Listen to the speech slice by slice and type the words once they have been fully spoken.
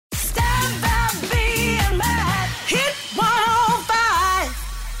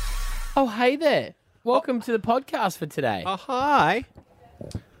Oh, hey there. Welcome to the podcast for today. Oh, hi.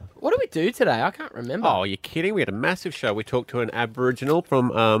 What did we do today? I can't remember. Oh, you're kidding? We had a massive show. We talked to an Aboriginal from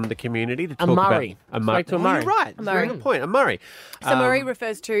the community. To talk Murray. About, Spoke to a Murray. You're right. A Murray. That's a good point. A Murray. So Marie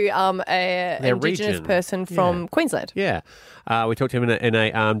refers to an Indigenous region. person from Queensland. Yeah. We talked to him in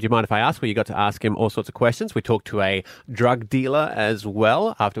a do you mind if I ask, where you got to ask him all sorts of questions. We talked to a drug dealer as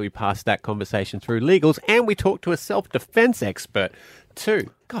well after we passed that conversation through legals. And we talked to a self-defense expert too.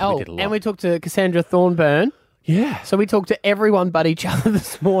 God, we did a lot. And we talked to Cassandra Thorburn. Yeah. So we talked to everyone but each other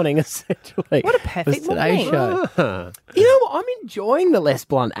this morning, essentially. What a perfect for today's morning. show. You know what? I'm enjoying the less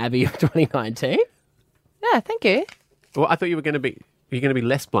blunt Abby of 2019. Yeah, thank you. Well, I thought you were going to be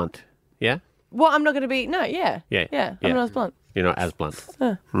less blunt. Yeah? Well, I'm not going to be... No, yeah. Yeah. I'm not as blunt. You're not as blunt.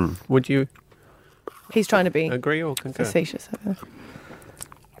 Would you He's trying to be agree or concur? facetious.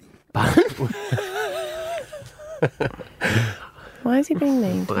 Why is he being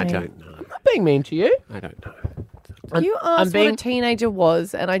mean to I me? don't know. I'm not being mean to you. I don't know. You asked what a teenager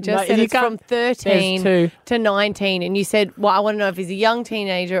was, and I just said you it's from 13 to 19, and you said, well, I want to know if he's a young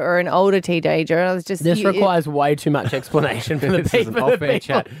teenager or an older teenager. And I was just... This requires way too much explanation for the This is an people. off-air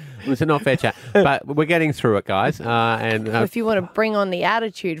chat. It's an off-air chat. But we're getting through it, guys. And If you want to bring on the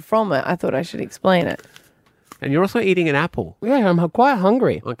attitude from it, I thought I should explain it. you're also eating an apple. Yeah, I'm quite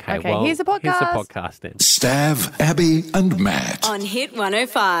hungry. Okay, Okay, well, here's the podcast. Here's the podcast then. Stav, Abby, and Matt. On Hit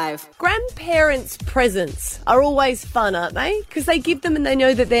 105. Grandparents' presents are always fun, aren't they? Because they give them and they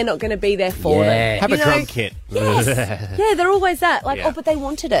know that they're not going to be there for them. Have You a know? drum kit. Yes. Yeah, they're always that. Like, Yeah. oh, but they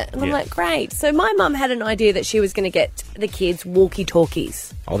wanted it. And I'm Yeah. like, great. So my mum had an idea that she was going to get the kids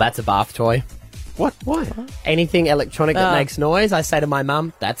walkie-talkies. Oh, that's a bath toy. What? Why? Anything electronic that makes noise, I say to my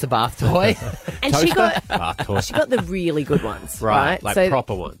mum, that's a bath toy. And she got Bath toy. she got the really good ones. Right, Right? like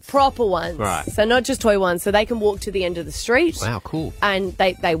proper ones. Proper ones. Right. So not just toy ones. So they can walk to the end of the street. Wow, cool. And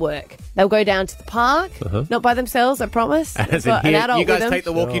they work. They'll go down to the park, not by themselves, I promise. As They've in got an here, adult you guys with them. take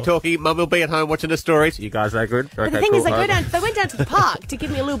the walkie-talkie. Mum will be at home watching the stories. You guys are good. But the thing is, they went down to the park to give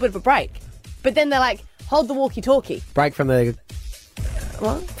me a little bit of a break. But then they're like, hold the walkie-talkie. Break from the...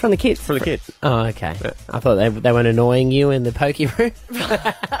 What? From the kids. For the kids. Oh, okay. I thought they weren't annoying you in the pokey room.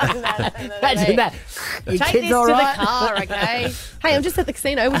 Imagine that. Your Take kids this all to right? the car, okay? Hey, I'm just at the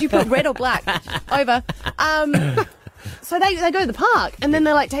casino. Would you put red or black? Over. So they go to the park, and then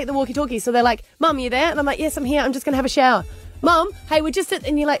they like take the walkie-talkie. So they're like, Mum, you there? And I'm like, yes, I'm here. I'm just going to have a shower. Mum, hey, we're just at...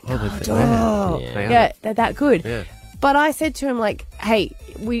 And you're like, yeah, they're that good. Yeah. But I said to him, like, hey,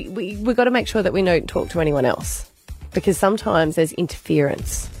 we got to make sure that we don't talk to anyone else. Because sometimes there's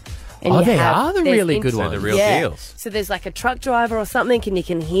interference. And Oh, they are the there's really good So ones. the real Yeah. deals. So there's like a truck driver or something and you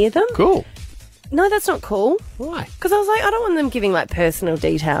can hear them. Cool. No, that's not cool. Why? Because I was like, I don't want them giving like personal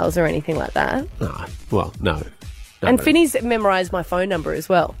details or anything like that. No. Well, no. And Finney's memorised my phone number as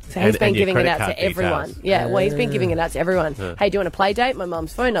well. So he's And been your giving it credit out card to everyone. details. Yeah, well, he's been giving it out to everyone. Hey, do you want a play date? My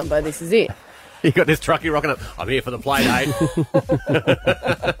mum's phone number. This is it. You got this truckie rocking up. I'm here for the play date.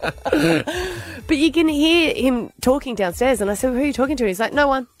 But you can hear him talking downstairs. And I said, who are you talking to? He's like, no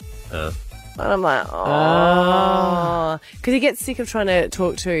one. And I'm like, oh. Because he gets sick of trying to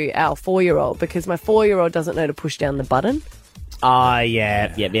talk to our 4-year-old because my 4-year-old doesn't know to push down the button. Oh,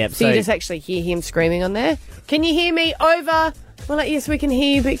 yeah. Yep. So you just actually hear him screaming on there. Can you hear me? Over. We're like, yes, we can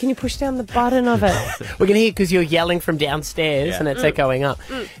hear you, but can you push down the button of it? we can hear because you're yelling from downstairs and it's echoing up.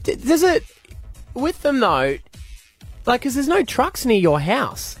 Does it... With them, though, like, because there's no trucks near your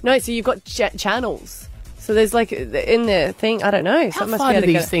house. No, so you've got channels. So there's like, in the thing, I don't know. How far do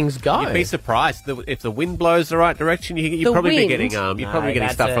these things go? You'd be surprised if the wind blows the right direction. You'd The probably be wind? getting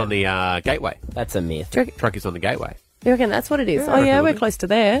that's stuff it. from the gateway. That's a myth. Truckies on the gateway. You reckon that's what it is? Yeah, I Oh, reckon yeah, it we're would be. close to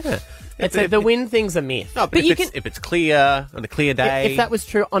there. The wind thing's a myth. No, but you if it's clear on a clear day, If that was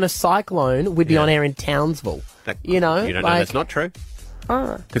true on a cyclone, we'd be on air in Townsville. you don't know like- that's not true.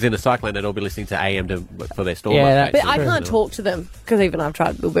 Oh. Because in a cyclone, they'd all be listening to AM for their storm. Yeah, updates. But I True. can't talk to them because even I've tried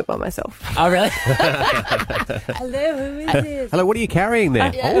a little bit by myself. Oh, really? Hello, who is this? Hello, what are you carrying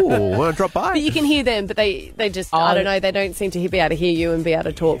there? Oh, want to drop by? But you can hear them, but they just, I don't know, they don't seem to be able to hear you and be able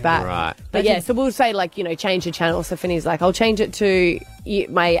to talk back. Right. But yeah, so we'll say, like, change the channel. So Finney's like, I'll change it to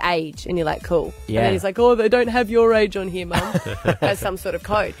my age. And you're like, cool. Yeah. And then he's like, oh, they don't have your age on here, Mum. As some sort of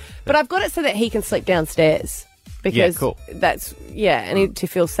code. But I've got it so that he can sleep downstairs. Because cool. that's, and to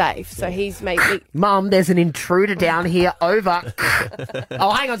feel safe. So he's made me... Mum, there's an intruder down here. Over.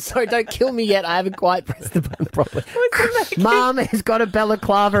 Oh, hang on. Sorry, don't kill me yet. I haven't quite pressed the button properly. Mum has got a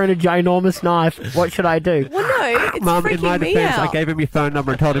balaclava and a ginormous knife. What should I do? Well, no, it's Mum, freaking in my me defence, out. I gave him your phone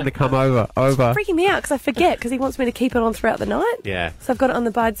number and told him to come over. Over. Freaking me out because I forget because he wants me to keep it on throughout the night. Yeah. So I've got it on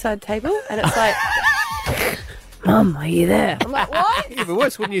the bedside table and it's like... Mum, are you there? I'm like, what? Even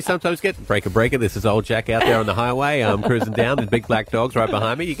worse, wouldn't you sometimes get breaker? This is old Jack out there on the highway, cruising down, the big black dogs right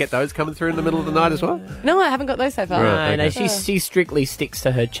behind me. You get those coming through in the middle of the night as well? No, I haven't got those so far. Right. No, Okay. she strictly sticks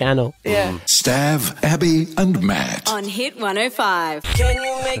to her channel. Yeah. Stav, Abby, and Matt. On Hit 105. Can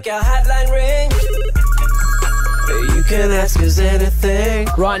you make a hotline ring? You can ask us anything.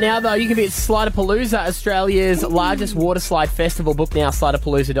 Right now, though, you can be at Sliderpalooza, Australia's largest water slide festival. Book now,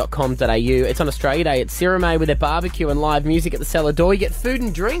 sliderpalooza.com.au. It's on Australia Day at Sirame with their barbecue and live music at the cellar door. You get food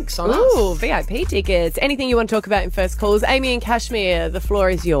and drinks on Ooh, us. VIP tickets. Anything you want to talk about in first calls? Amy and Kashmir, the floor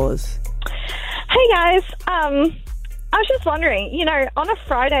is yours. Hey guys, I was just wondering, on a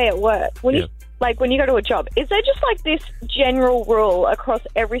Friday at work, when you go to a job, is there just like this general rule across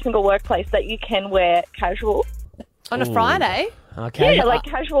every single workplace that you can wear casual? On a Friday? Okay. Yeah, like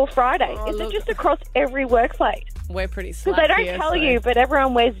casual Friday. Is it just across every workplace? We're pretty slack Because they don't here, tell so- you, but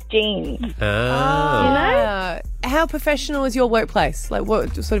everyone wears jeans. How professional is your workplace? Like,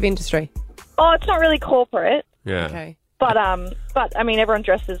 what sort of industry? Oh, it's not really corporate, Yeah. Okay. but I mean, everyone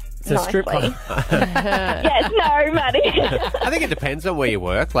dresses It's a strip nicely. club. Yes, no, Matty. I think it depends on where you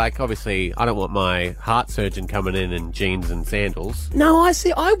work. Like, obviously, I don't want my heart surgeon coming in jeans and sandals. No,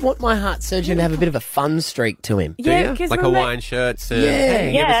 I want my heart surgeon to have a bit of a fun streak to him. Do Yeah, you? because Like remember- Hawaiian shirts. And, Yeah.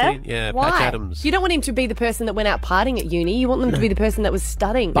 you ever Yeah. seen? Yeah, Why? Patch Adams. You don't want him to be the person that went out partying at uni. You want them to be the person that was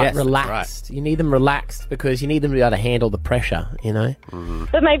studying. But Yes, that's relaxed. You need them relaxed because you need them to be able to handle the pressure,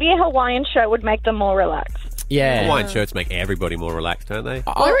 But maybe a Hawaiian shirt would make them more relaxed. Yeah. Hawaiian shirts make everybody more relaxed, don't they?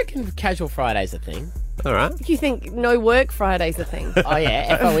 I reckon casual Friday's a thing. All right. You think no work Friday's a thing? Oh,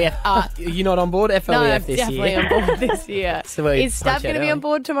 yeah. FOEF. You're not on board? FOEF No, I'm this definitely year. on board this year. So we Is punch Stav going it to be early. on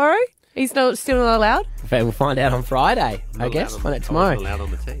board tomorrow? He's still not allowed? We'll find out on Friday, I Not guess. allowed Find on- out tomorrow. I wasn't allowed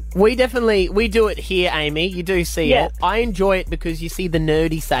on the team. We do it here, Amy. You do see Yeah. it. I enjoy it because you see the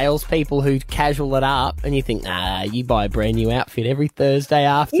nerdy salespeople who casual it up and you think, nah, you buy a brand new outfit every Thursday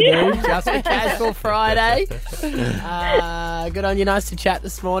afternoon just for casual Friday. Good on you. Nice to chat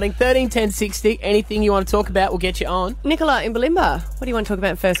this morning. 131060. Anything you want to talk about, we'll get you on. Nicola in Balimba, what do you want to talk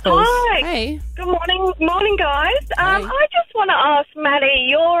about in first calls? Hi. Hey. Good morning, guys. I just want to ask Matty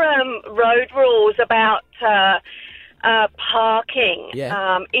your road rules about parking.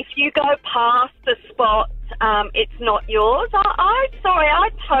 Yeah. If you go past the spot, it's not yours. I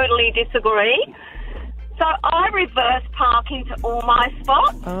totally disagree. So I reverse park into all my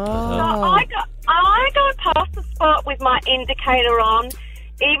spots. So I go past the spot with my indicator on,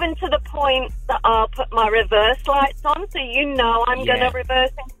 even to the point that I'll put my reverse lights on, so you know I'm going to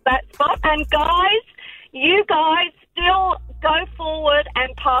reverse into that spot. And guys, you guys still go forward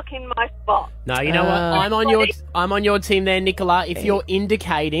and park in my spot. No, you know what? I'm on your team there, Nicola. If you're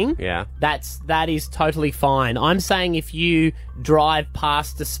indicating, Yeah. that is totally fine. I'm saying if you drive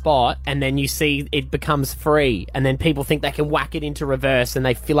past the spot and then you see it becomes free and then people think they can whack it into reverse and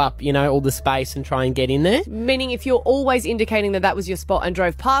they fill up, all the space and try and get in there. Meaning if you're always indicating that was your spot and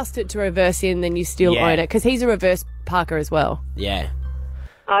drove past it to reverse in, then you still Yeah. own it. Because he's a reverse parker as well. Yeah.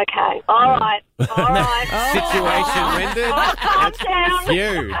 Okay, all right. Situation rendered. Calm down.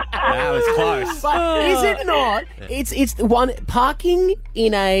 Phew. That was close. But is it not? It's the one parking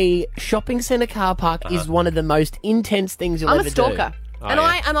in a shopping centre car park is one of the most intense things you'll I'm ever a stalker. do. And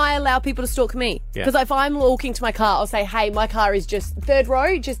I allow people to stalk me. Yeah. Because if I'm walking to my car, I'll say, hey, my car is just third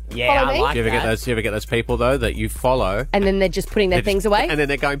row, just Yeah, follow I me. like Do you ever get those people though that you follow? And then they're just putting their things away. And then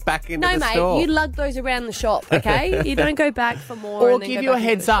they're going back into No, the mate, store. you lug those around the shop, okay? You don't go back for more. Or and then give go you a back into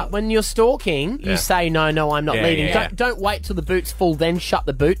heads the up. shop. When you're stalking, you Yeah. say, no, I'm not Yeah, leaving. yeah. Don't wait till the boot's full, then shut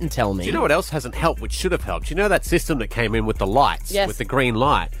the boot and tell me. Do you know what else hasn't helped, which should have helped? You know that system that came in with the lights, Yes. with the green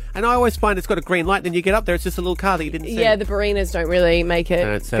light? And I always find it's got a green light, then you get up there, it's just a little car that you didn't see. Yeah, the Barinas don't really make Don't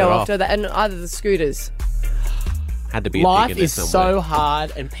it set go it after off. that. And either the scooters. Had to be a Life pig in there is somewhere. so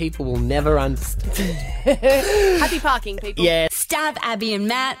hard and people will never understand. Happy parking, people. Yeah. Stav, Abby and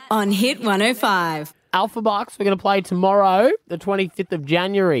Matt on Hit 105. Alpha Bucks, we're going to play tomorrow, the 25th of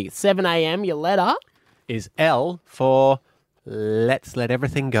January, 7 a.m. Your letter. Is L for let's let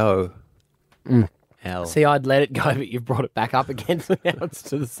everything go. L. See, I'd let it go, but you've brought it back up again, so now it's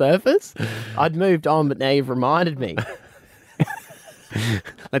to the surface. I'd moved on, but now you've reminded me.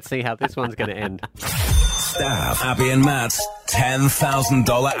 Let's see how this one's going to end. Stav, Abby and Matt's $10,000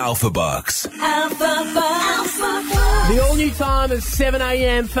 Alpha Bucks. The all-new time is 7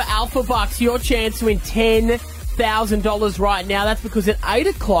 a.m. for Alpha Bucks. Your chance to win $10,000 right now. That's because at 8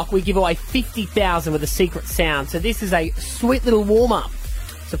 o'clock we give away $50,000 with a secret sound. So this is a sweet little warm-up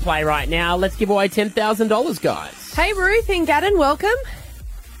to play right now. Let's give away $10,000, guys. Hey, Ruth in Gaddon, welcome.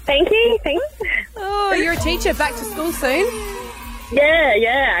 Thank you. Thanks. Oh, you're a teacher. Back to school soon.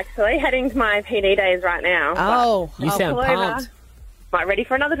 Yeah, actually. Heading to my PD days right now. Oh, You sound pull over. pumped. Right, ready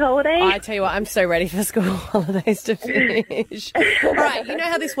for another holiday? I tell you what, I'm so ready for school holidays to finish. All right, you know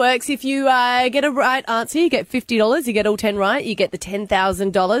how this works. If you get a right answer, you get $50. You get all 10 right, you get the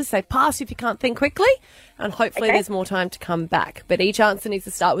 $10,000. So pass if you can't think quickly, and hopefully there's more time to come back. But each answer needs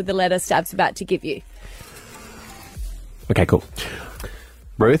to start with the letter Stav's about to give you. Okay, cool.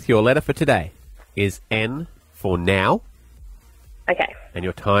 Ruth, your letter for today is N for now, Okay. and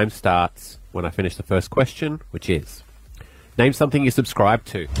your time starts when I finish the first question, which is... Name something you subscribe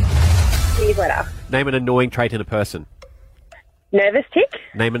to. Newsletter. Name an annoying trait in a person. Nervous tick.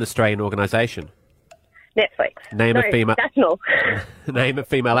 Name an Australian organisation. Netflix. Name a female. National. Name a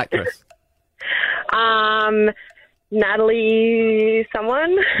female actress. Natalie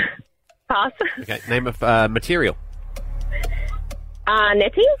someone. Pass. Okay. Name a material.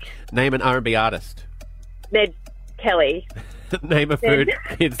 Netting. Name an R&B artist. Ned Kelly. Name a food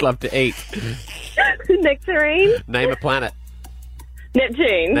kids love to eat. Nectarine. Name a planet.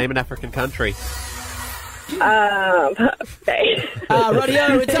 Neptune. Name an African country. Okay.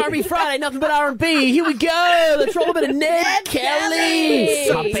 Radio, it's R&B Friday, nothing but R&B. Here we go. Let's roll a bit of Ned Kelly.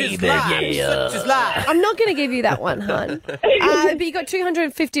 I'm not going to give you that one, hon. But you got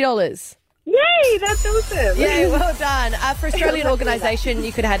 $250. Yay, that's awesome. Yeah, well done. For Australian organisation,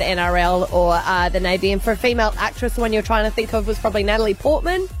 you could have had NRL or the Navy. And for a female actress, the one you're trying to think of was probably Natalie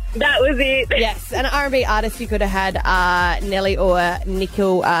Portman. That was it. Yes, an R&B artist, you could have had Nelly or Nicki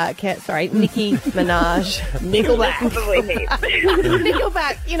Minaj. Nickelback.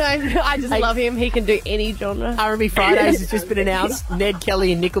 Nickelback, you know, I just love him. He can do any genre. R&B Fridays has just been announced. Ned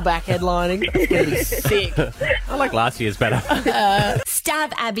Kelly and Nickelback headlining. It's going to be sick. I like last year's better.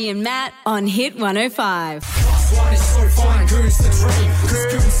 Stav, Abby and Matt on Hit 105.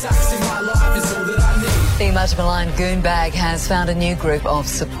 The much maligned goon bag has found a new group of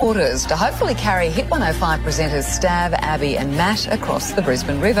supporters to hopefully carry Hit 105 presenters Stav, Abby and Matt across the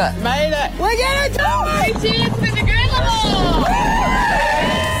Brisbane River. Made it. We're going to do it. Cheers for the goon level.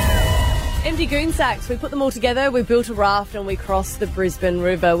 Empty goon sacks, we put them all together, we built a raft and we crossed the Brisbane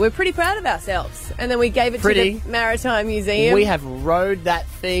River. We're pretty proud of ourselves. And then we gave it to the Maritime Museum. We have rode that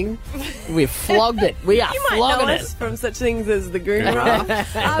thing. We've flogged it. We are You might flogging know it. us from such things as the goon raft.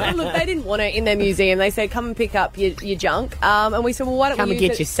 But look, they didn't want it in their museum. They said, come and pick up your junk. And we said, well, why don't Come we and use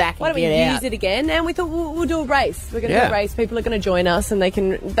get it? your sack Why and don't we get use out. it again? And we thought, we'll do a race. We're going to do a race. People are going to join us and they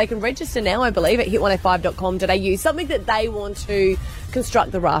can register now, I believe, at hit105.com.au. Something that they want to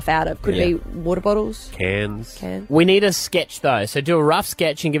construct the raft out of. Could be water bottles. Cans. We need a sketch, though. So do a rough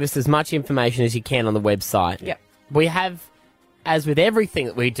sketch and give us as much information as you can on the website. Yep. We have, as with everything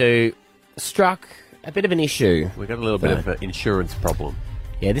that we do, struck a bit of an issue. We've got a little bit of an insurance problem.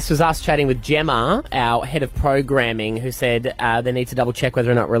 Yeah, this was us chatting with Gemma, our head of programming, who said they need to double check whether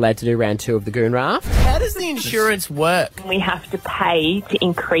or not we're allowed to do round 2 of the Goon Raft. How does the insurance work? We have to pay to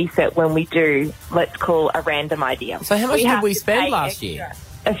increase it when we do, let's call, a random idea. So how much did have we to spend pay last year?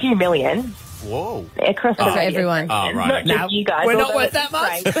 A few million. Whoa. Across the For radius. everyone. Oh, right. Not just you guys. we're not although worth it's that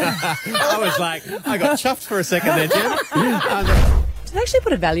much. great. I was like, I got chuffed for a second there, Jim. Did they actually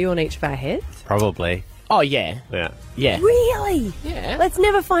put a value on each of our heads? Probably. Oh, yeah. Yeah. Yeah. Really? Yeah. Let's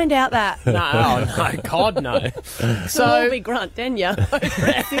never find out that. No, no, God, no. So we'll So be grunt, didn't you?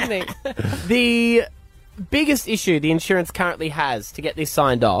 Sydney. the biggest issue the insurance currently has to get this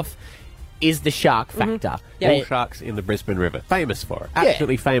signed off is the shark factor. Bull sharks in the Brisbane River. Famous for it.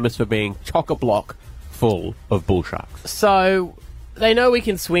 Absolutely famous for being chock-a-block full of bull sharks. So they know we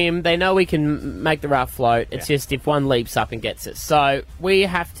can swim. They know we can make the raft float. It's just if one leaps up and gets it. So we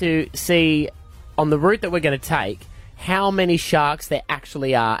have to see on the route that we're going to take how many sharks there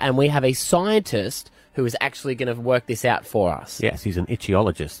actually are. And we have a scientist who is actually going to work this out for us. Yes, he's an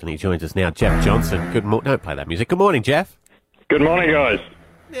ichthyologist, and he joins us now. Jeff Johnson. Don't play that music. Good morning, Jeff. Good morning, guys.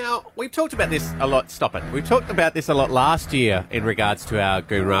 Now, we've talked about this a lot. Stop it. We've talked about this a lot last year in regards to our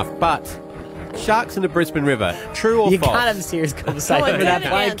goon raft, but sharks in the Brisbane River, true or You false? can't have a serious conversation Come on, without turn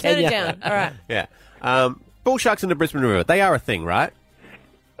playing, it can you? down. All right. Yeah. Bull sharks in the Brisbane River, they are a thing, right?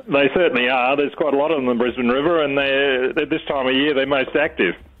 They certainly are. There's quite a lot of them in the Brisbane River, and they're this time of year they're most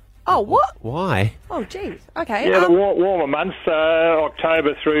active. Oh, what? Why? Oh, geez. Okay. Yeah, the warmer months,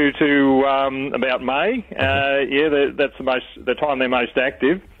 October through to about May. That's the time they're most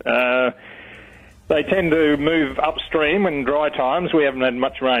active. They tend to move upstream in dry times. We haven't had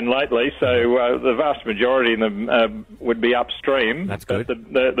much rain lately, so the vast majority of them would be upstream. That's good.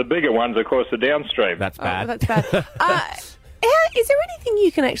 But the bigger ones, of course, are downstream. That's bad. That's bad. Is there anything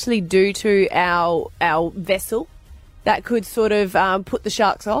you can actually do to our vessel that could sort of put the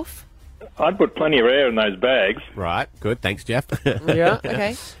sharks off? I'd put plenty of air in those bags. Right. Good. Thanks, Jeff. Yeah,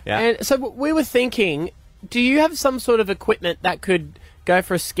 okay. Yeah. And so we were thinking, do you have some sort of equipment that could go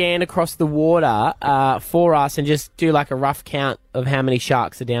for a scan across the water for us and just do like a rough count of how many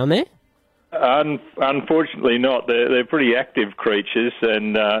sharks are down there? Unfortunately not. They're pretty active creatures,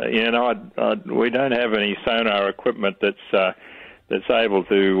 and we don't have any sonar equipment that's able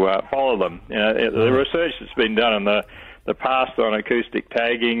to follow them. The research that's been done in the past on acoustic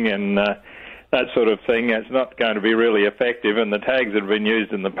tagging and that sort of thing, it's not going to be really effective, and the tags that have been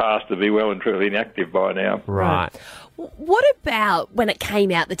used in the past will be well and truly inactive by now. Right. What about when it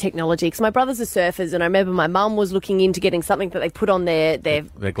came out, the technology? Because my brothers are surfers, and I remember my mum was looking into getting something that they put on their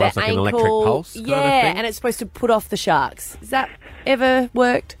gloves, like ankle. an electric pulse kind of thing? And it's supposed to put off the sharks. Has that ever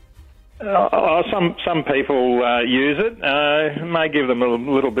worked? Some people use it. It may give them a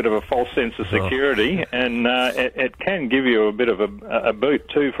little bit of a false sense of security, and it can give you a bit of a boot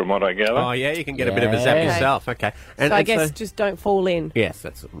too, from what I gather. Oh, yeah, you can get a bit of a zap yourself. Okay. So I guess just don't fall in. Yes,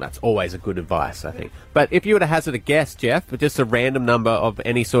 that's always a good advice, I think. But if you were to hazard a guess, Jeff, just a random number of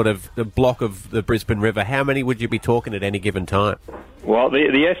any sort of the block of the Brisbane River, how many would you be talking at any given time? Well,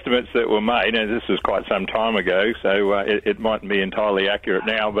 the estimates that were made, and this was quite some time ago, so it mightn't be entirely accurate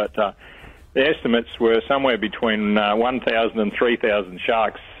now, but the estimates were somewhere between 1,000 and 3,000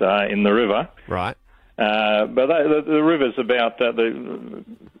 sharks in the river. Right. But the river's about the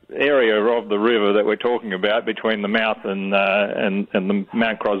area of the river that we're talking about between the mouth and the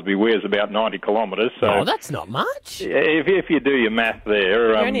Mount Crosby Weir is about 90 kilometres. So Oh, that's not much. if you do your math there,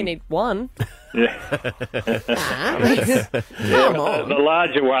 You only need one. yeah. Come on. The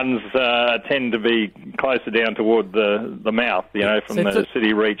larger ones tend to be closer down toward the mouth, from So the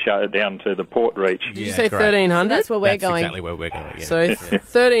city reach down to the port reach. Did you say 1,300? That's where we're That's going. exactly where we're going, yeah. So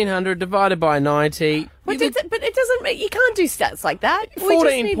 1,300 divided by 90. But it doesn't. You can't do stats like that. We just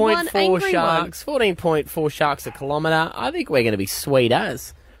need one 14.4 angry sharks. 14.4 sharks a kilometre. I think we're going to be sweet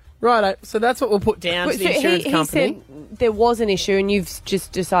as. Right, so that's what we'll put down to the insurance company. He said there was an issue and you've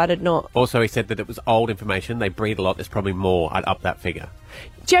just decided not. Also, he said that it was old information. They breed a lot. There's probably more. I'd up that figure.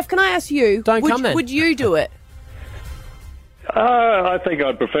 Jeff, can I ask you? Don't come then. Would you do it? I think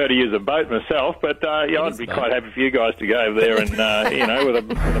I'd prefer to use a boat myself, but I'd be quite happy for you guys to go over there and, with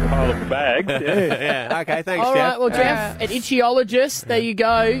a pile of bags. Yeah. Okay, thanks, All Jeff. right, well, Jeff, an itchyologist, there you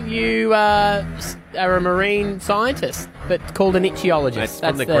go. You are a marine scientist, but called an itchyologist.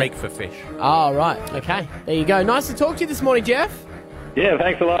 That's from the Greek for fish. Oh, right. Okay, there you go. Nice to talk to you this morning, Jeff. Yeah,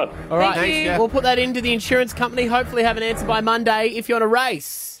 thanks a lot. All right, Thanks, Jeff. we'll put that into the insurance company. Hopefully have an answer by Monday if you want to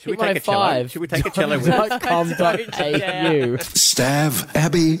race. Should we take a cello? Should we take a cello with us? .com.au. Stav,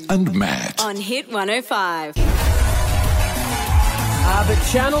 Abby, and Matt. On Hit 105. But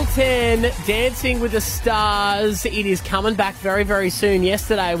Channel 10, Dancing with the Stars, it is coming back very, very soon.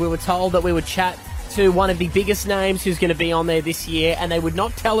 Yesterday we were told that we would chat to one of the biggest names who's going to be on there this year, and they would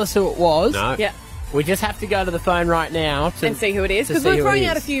not tell us who it was. No. Yeah. We just have to go to the phone right now And see who it is. to Because see we who were it throwing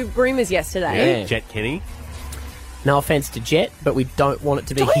out a is. few rumours yesterday. Yeah. Jet Kenny. No offence to Jet, but we don't want it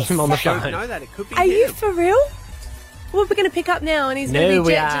to be him on the I don't phone. know that. It could be Are him. you for real? Well, we're going to pick up now, and he's going to No, be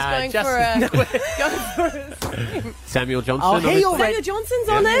we Jet are just going just- for a... Samuel Johnson. Oh, he obviously. already- Samuel Johnson's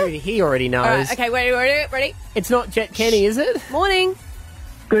on there? He already knows. All right, okay, ready? It's not Jet Kenny, is it? Morning.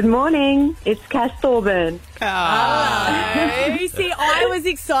 Good morning. It's Cass Thorburn. You see, I was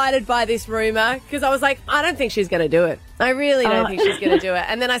excited by this rumour because I was like, I don't think she's going to do it. I really don't think she's going to do it.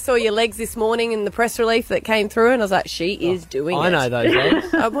 And then I saw your legs this morning in the press relief that came through, and I was like, she is doing it. I know those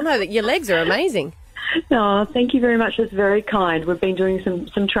legs. Well, no, your legs are amazing. Oh, thank you very much. That's very kind. We've been doing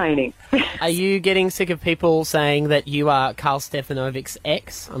some training. Are you getting sick of people saying that you are Karl Stefanovic's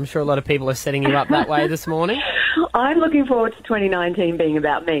ex? I'm sure a lot of people are setting you up that way this morning. I'm looking forward to 2019 being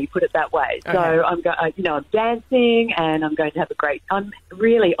about me, put it that way. Okay. So I'm dancing, and I'm going to have I'm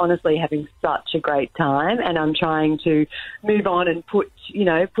really honestly having such a great time, and I'm trying to move on and put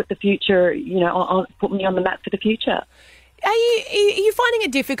the future, put me on the map for the future. Are you finding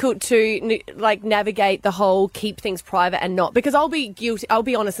it difficult to navigate the whole keep things private and not? Because I'll be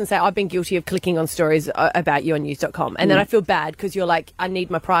honest and say I've been guilty of clicking on stories about you on news.com, and then I feel bad because you're like, I need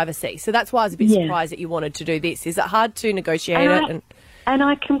my privacy. So that's why I was a bit surprised that you wanted to do this. Is it hard to negotiate it? And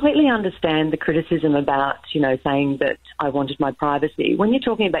I completely understand the criticism about, saying that I wanted my privacy. When you're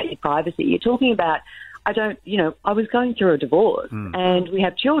talking about your privacy, you're talking about, I was going through a divorce and we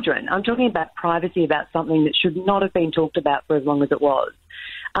have children. I'm talking about privacy, about something that should not have been talked about for as long as it was.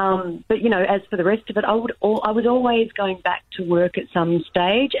 But, as for the rest of it, I was always going back to work at some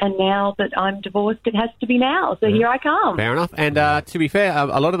stage, and now that I'm divorced, it has to be now. So here I come. Fair enough. And to be fair,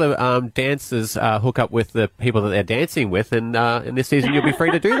 a lot of the dancers hook up with the people that they're dancing with, and in this season you'll be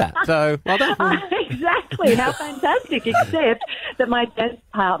free to do that. So, well done. Exactly. How fantastic. Except that my dance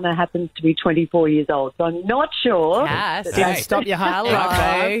partner happens to be 24 years old, so I'm not sure. Yes. Didn't stop your heart.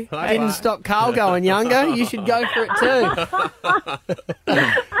 Hello. Didn't stop Carl going younger. You should go for it too.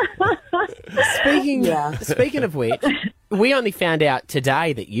 Speaking of which, we only found out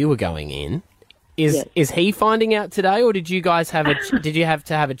today that you were going in. Is he finding out today, or did you guys did you have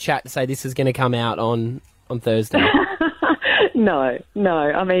to have a chat to say this is going to come out on Thursday? No.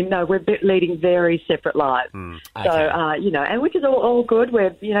 I mean, no, we're leading very separate lives. Okay. So, and which is all good.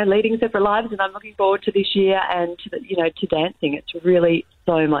 We're, leading separate lives, and I'm looking forward to this year and to dancing. It's really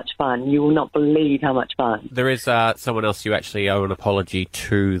so much fun. You will not believe how much fun. There is someone else you actually owe an apology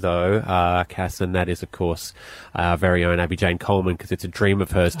to, though, Cass, and that is, of course, our very own Abby Jane Coleman, because it's a dream of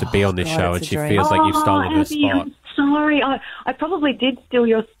hers to be on this show, and she feels like you've stolen her Abby, spot. I'm sorry. I probably did steal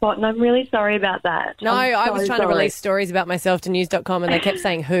your spot, and I'm really sorry about that. No, I was trying to release stories about myself to news.com, and they kept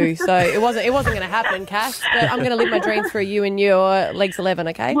saying who, so it wasn't going to happen, Cass. But I'm going to live my dreams for you and your Legs 11,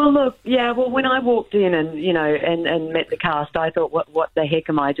 okay? Well, look, when I walked in and and met the cast, I thought, what the heck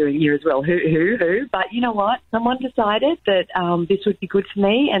am I doing here as well? Who? But you know what? Someone decided that this would be good for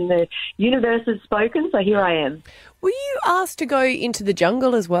me, and the universe has spoken, so here I am. Were you asked to go into the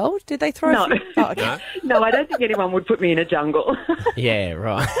jungle as well? Did they throw? No. Oh, okay. No, I don't think anyone would put me in a jungle. Yeah,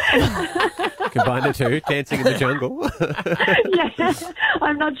 right. Combine the two, dancing in the jungle. Yeah,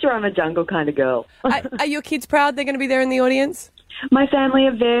 I'm not sure I'm a jungle kind of girl. Are your kids proud they're going to be there in the audience? My family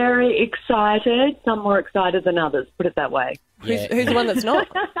are very excited. Some more excited than others, put it that way. Who's the one that's not?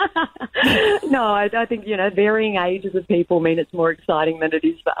 No, I think, varying ages of people mean it's more exciting than it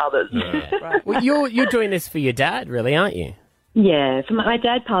is for others. Yeah. Right. Well, you're doing this for your dad, really, aren't you? Yeah. So my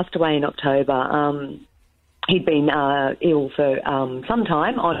dad passed away in October. He'd been ill for some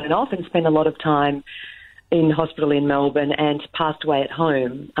time, on and off, and spent a lot of time in hospital in Melbourne, and passed away at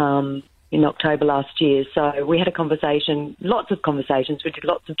home in October last year. So we had a conversation, lots of conversations. We did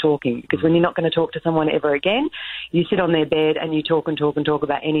lots of talking, because when you're not going to talk to someone ever again, you sit on their bed and you talk and talk and talk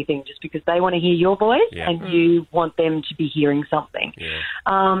about anything, just because they want to hear your voice and you want them to be hearing something. Yeah.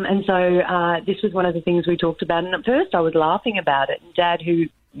 And so this was one of the things we talked about. And at first I was laughing about it. And Dad, who,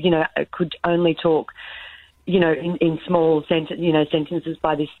 could only talk, in small sentences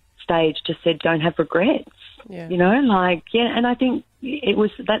by this stage, just said, don't have regrets. Yeah. And I think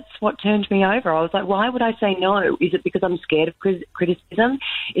that's what turned me over. I was like, why would I say no? Is it because I'm scared of criticism?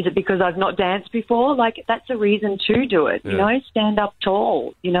 Is it because I've not danced before? That's a reason to do it, stand up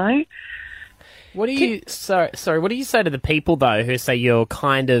tall, What do you, sorry, what do you say to the people, though, who say you're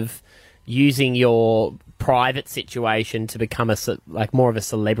kind of using your private situation to become more of a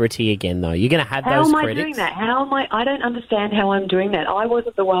celebrity again, though? You're going to have those critics. How am I doing that? I don't understand how I'm doing that. I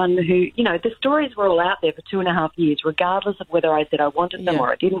wasn't the one who, the stories were all out there for 2.5 years, regardless of whether I said I wanted them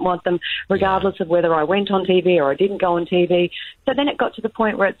or I didn't want them, regardless of whether I went on TV or I didn't go on TV. So then it got to the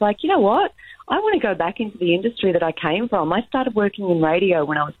point where it's like, you know what? I want to go back into the industry that I came from. I started working in radio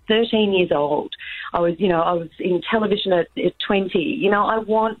when I was 13 years old. I was in television at 20. I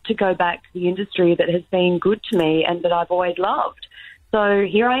want to go back to the industry that has been good to me and that I've always loved. So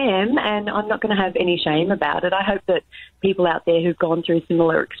here I am, and I'm not going to have any shame about it. I hope that people out there who've gone through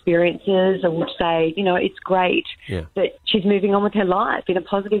similar experiences would say, it's great that she's moving on with her life in a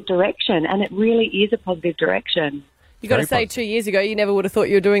positive direction, and it really is a positive direction. You got to say 2 years ago you never would have thought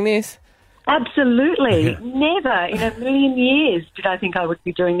you were doing this. Absolutely. Never in a million years did I think I would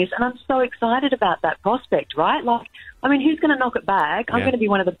be doing this. And I'm so excited about that prospect, right? Who's going to knock it back? I'm going to be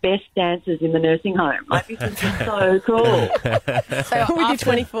one of the best dancers in the nursing home. This is just so cool. So with your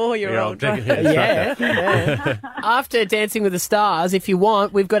 24-year-old. Yeah. After Dancing with the Stars, if you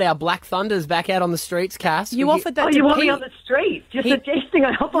want, we've got our Black Thunders back out on the streets, Cass. You offered that to you want me on the streets? You're suggesting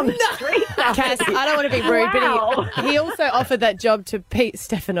I hop on the streets? Cass, I don't want to be rude, but he also offered that job to Pete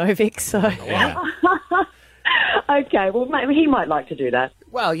Stefanovic, so... Okay, well, maybe he might like to do that.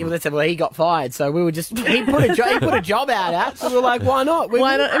 Well, he got fired, so we were just he put a job out, so we were like, why not?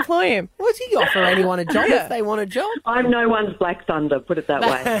 Why not employ him? What's he offer anyone a job if they want a job? I'm no one's Black Thunder, put it that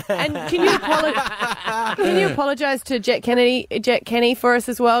way. And can you apologise to Jet Kenny for us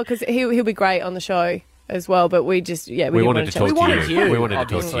as well, because he'll be great on the show as well. But we just we wanted to talk to you. We wanted to talk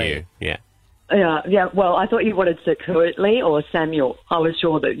to obviously. you. Yeah. Yeah. Well, I thought you wanted Sir Curtly or Samuel. I was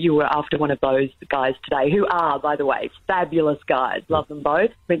sure that you were after one of those guys today, who are, by the way, fabulous guys. Love them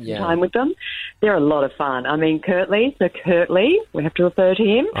both. Spent some time with them. They're a lot of fun. I mean, Sir Curtly, we have to refer to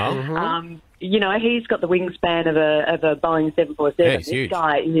him. Oh. You know, he's got the wingspan of a Boeing 747. Yeah, he's this huge.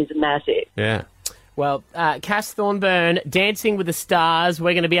 guy is massive. Yeah. Well, Cass Thorburn, Dancing with the Stars.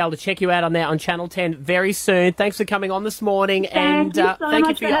 We're going to be able to check you out on that on Channel 10 very soon. Thanks for coming on this morning. Thank you so thank you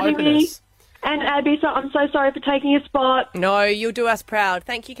much for for your having me. openness. And Abby, so I'm so sorry for taking your spot. No, you'll do us proud.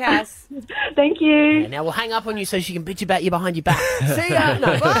 Thank you, Cass. Thank you. Yeah, now we'll hang up on you so she can bitch about you behind your back. See ya.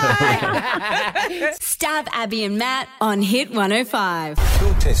 No, bye. Stav, Abby and Matt on Hit 105.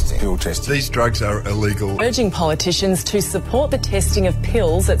 Pill testing. These drugs are illegal. Urging politicians to support the testing of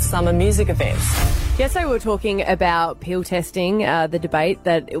pills at summer music events. Yesterday we were talking about pill testing, the debate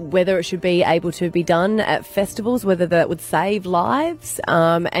that whether it should be able to be done at festivals, whether that would save lives.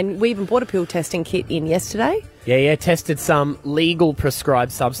 And we even bought a pill testing kit in yesterday. Yeah, tested some legal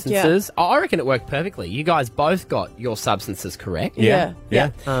prescribed substances. I reckon it worked perfectly. You guys both got your substances correct. Yeah.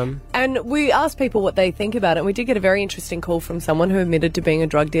 And we asked people what they think about it, and we did get a very interesting call from someone who admitted to being a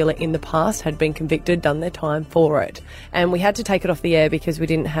drug dealer in the past, had been convicted, done their time for it. And we had to take it off the air because we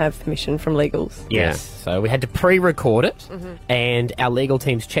didn't have permission from legals. Yes. So we had to pre-record it, and our legal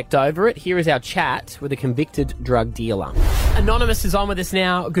teams checked over it. Here is our chat with a convicted drug dealer. Anonymous is on with us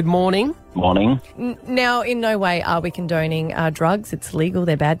now. Good morning. Morning. Now, in no way are we condoning drugs. It's legal.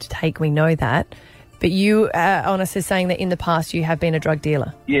 They're bad to take. We know that. But you, Honest, is saying that in the past you have been a drug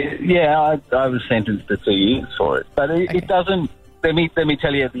dealer. Yeah. I was sentenced to 2 years for it, but it doesn't. Let me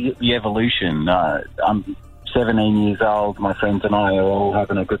tell you the evolution. I'm 17 years old. My friends and I are all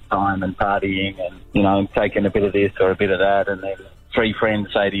having a good time and partying, and taking a bit of this or a bit of that, and then 3 friends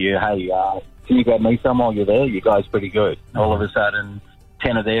say to you, "Hey, can you grab me some while you're there? You guys pretty good." All of a sudden,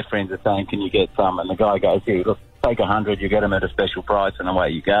 10 of their friends are saying, "Can you get some?" And the guy goes, "Here, look, take 100, you get them at a special price," and away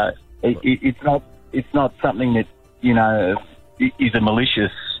you go. It's not something that is a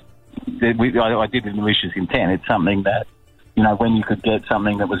malicious. I did with malicious intent. It's something that when you could get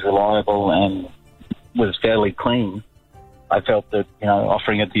something that was reliable and was fairly clean, I felt that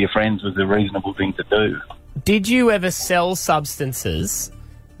offering it to your friends was a reasonable thing to do. Did you ever sell substances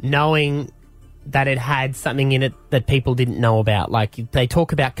knowing that it had something in it that people didn't know about? Like, they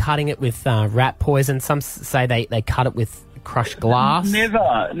talk about cutting it with rat poison. Some say they cut it with crushed glass.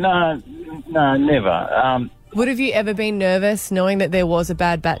 Never. No, never. Would have you ever been nervous knowing that there was a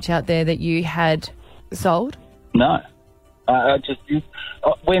bad batch out there that you had sold? No. We're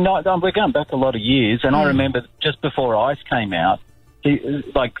going back a lot of years, and I remember just before ICE came out,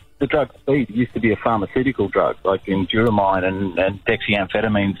 the drug speed used to be a pharmaceutical drug, like Enduramine and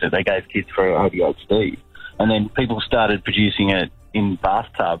dexamphetamines that they gave kids for ADHD. And then people started producing it in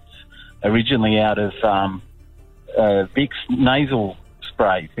bathtubs, originally out of Vicks nasal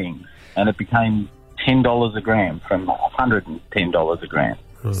spray things, and it became $10 a gram from $110 a gram.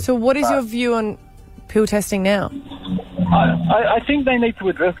 So what is your view on pill testing now? I think they need to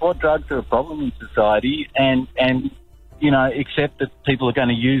address what drugs are a problem in society and accept that people are going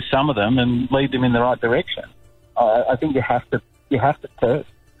to use some of them and lead them in the right direction. I think you have to test.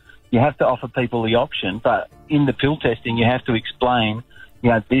 You have to offer people the option, but in the pill testing, you have to explain,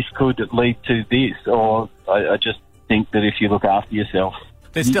 this could lead to this, or I just think that if you look after yourself,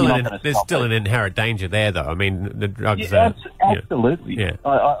 There's still an inherent danger there, though. I mean, the drugs are... Absolutely. Yeah.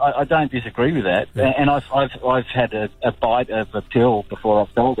 I don't disagree with that. Yeah. And I've had a bite of a pill before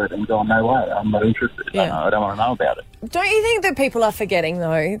I've sold it and gone, no way, I'm not interested. Yeah. I don't want to know about it. Don't you think that people are forgetting,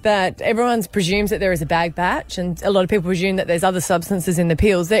 though, that everyone presumes that there is a bag batch, and a lot of people presume that there's other substances in the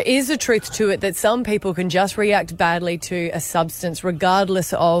pills? There is a truth to it that some people can just react badly to a substance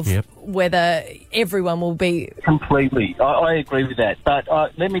regardless of whether everyone will be... Completely. I agree with that. But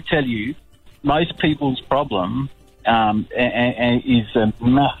let me tell you, most people's problem is a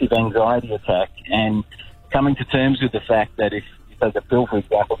massive anxiety attack, and coming to terms with the fact that if you take a pill, for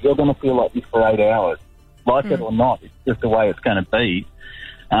example, you're going to feel like this for 8 hours. Like it or not, it's just the way it's going to be.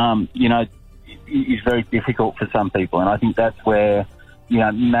 Is very difficult for some people, and I think that's where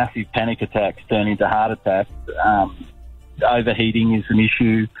massive panic attacks turn into heart attacks. Overheating is an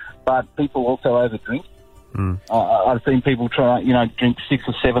issue, but people also overdrink. I've seen people try, drink 6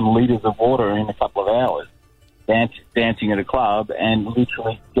 or 7 litres of water in a couple of hours, dancing at a club, and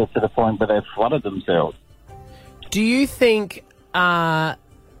literally get to the point where they've flooded themselves. Do you think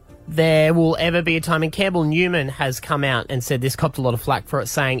there will ever be a time, and Campbell Newman has come out and said this, copped a lot of flack for it,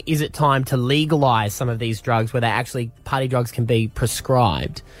 saying, is it time to legalise some of these drugs where they actually, party drugs can be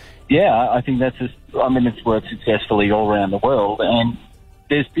prescribed? Yeah, I think it's worked successfully all around the world, and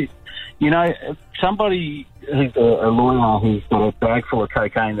there's, You know, somebody who's a lawyer who's got a bag full of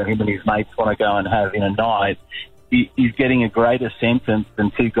cocaine that him and his mates want to go and have in a night is getting a greater sentence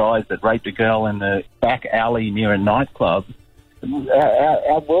than two guys that raped a girl in the back alley near a nightclub.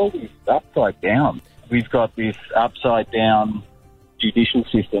 Our world is upside down. We've got this upside down judicial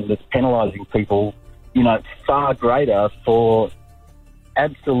system that's penalising people, you know, far greater for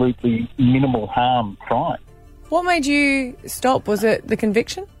absolutely minimal harm crime. What made you stop? Was it the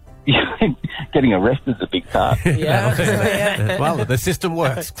conviction? Getting arrested is a big part. Yeah. Well, the system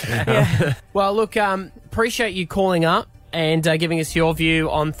works. Well, look, appreciate you calling up and giving us your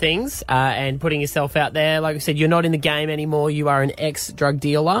view on things and putting yourself out there. Like I said, you're not in the game anymore. You are an ex-drug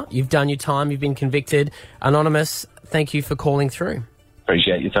dealer. You've done your time. You've been convicted. Anonymous, thank you for calling through.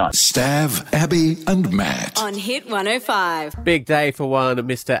 Appreciate your time. Stav, Abby and Matt. On Hit 105. Big day for one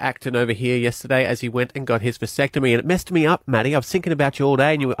Mr. Acton over here yesterday as he went and got his vasectomy, and it messed me up, Matty. I was thinking about you all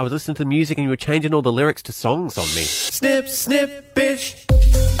day, and I was listening to the music, and you were changing all the lyrics to songs on me. Snip, snip, bitch.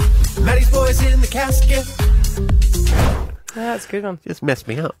 Matty's voice in the casket. Oh, that's a good one. Just messed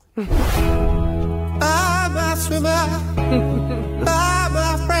me up. I'm a swimmer. I'm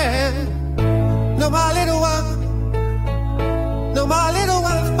a friend. No, my little one. No, my little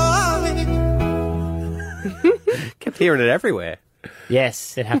one's falling. Kept hearing it everywhere.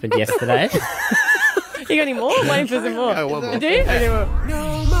 Yes, it happened yesterday. You got any more? Waiting for some more. Oh, one more. Do you? Any more?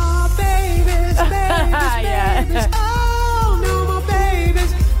 No more babies, babies, babies. Oh, no more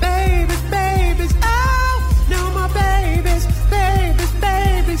babies, babies, babies. Oh, no more babies, babies,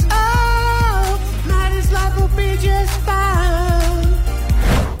 babies. Oh, Matty's life will be just fine.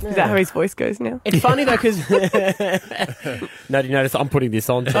 Is that how his voice goes now? It's funny, though, because... No, do you notice I'm putting this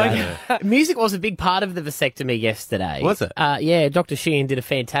on today? Music was a big part of the vasectomy yesterday. Was it? Yeah, Dr. Sheehan did a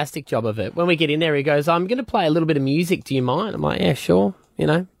fantastic job of it. When we get in there, he goes, I'm going to play a little bit of music. Do you mind? I'm like, yeah, sure. You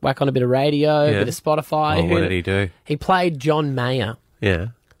know, whack on a bit of radio, a bit of Spotify. Oh, what did he do? He played John Mayer. Yeah.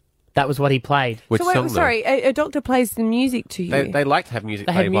 That was what he played. Which So wait, song, sorry, a doctor plays the music to you. They like to have music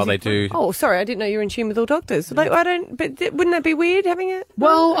They have played while they music do... Oh, sorry, I didn't know you were in tune with all doctors. Like, I don't. But wouldn't that be weird having it?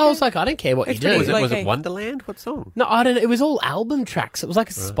 Well, I was like, I don't care what you do. Was it Wonderland? What song? No, I don't know. It was all album tracks. It was like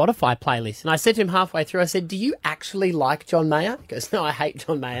a Spotify playlist. And I said to him halfway through, I said, do you actually like John Mayer? He goes, no, I hate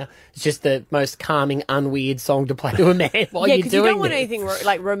John Mayer. It's just the most calming, unweird song to play to a man while you're doing because you don't want this. anything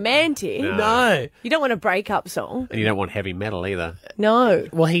like romantic. No. You don't want a breakup song. And you don't want heavy metal either. No.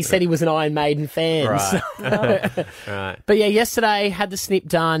 Well, he said he was an Iron Maiden fan. Right. So. Right. But yeah, yesterday had the snip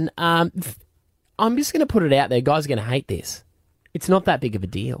done. I'm just going to put it out there. Guys are going to hate this. It's not that big of a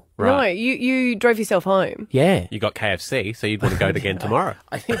deal. Right. No, you drove yourself home. Yeah. You got KFC, so you'd want to go again tomorrow.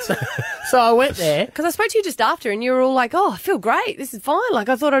 I think so. So I went there. Because I spoke to you just after and you were all like, oh, I feel great. This is fine. Like,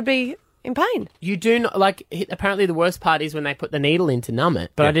 I thought I'd be in pain. You do not, like, apparently the worst part is when they put the needle in to numb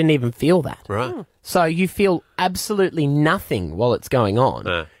it, but I didn't even feel that. Right. So you feel absolutely nothing while it's going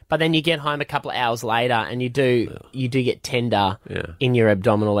on. But then you get home a couple of hours later and you do get tender in your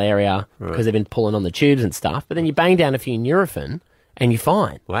abdominal area because they've been pulling on the tubes and stuff. But then you bang down a few Nurofen and you're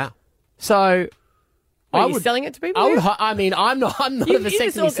fine. Wow. So... Are you selling it to people? I mean, I'm not a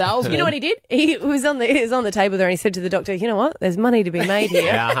vasectomy salesman. You know what he did? He was on the table there and he said to the doctor, you know what? There's money to be made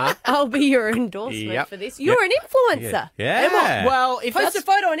here. I'll be your endorsement for this. You're an influencer. Yeah. Well, if post a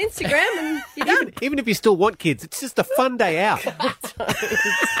photo on Instagram and you're done. Even if you still want kids, it's just a fun day out.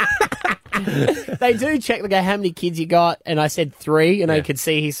 They do check, they go, how many kids you got? And I said 3, and I could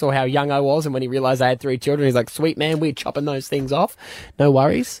see he saw how young I was, and when he realised I had 3 children, he's like, sweet man, we're chopping those things off. No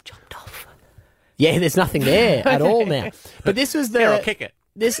worries. Chopped off. Yeah, there's nothing there at all now. But this was the... Here, I'll kick it.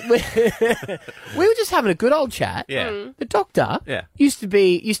 We were just having a good old chat. Yeah. The doctor used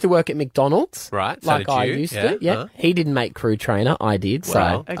to work at McDonald's. Right. So Like did I you. used to. Yeah. He didn't make crew trainer. I did.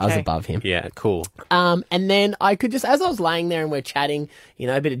 So I was above him. Yeah, cool. And then I could just, as I was laying there and we're chatting, you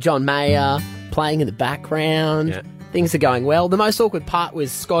know, a bit of John Mayer playing in the background. Yeah. Things are going well. The most awkward part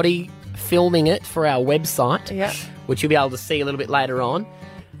was Scotty filming it for our website, which you'll be able to see a little bit later on.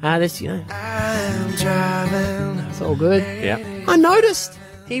 This, you know, I'm driving. It's all good. Yeah. I noticed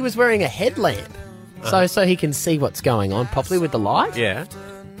he was wearing a headlamp, so he can see what's going on properly with the light. Yeah.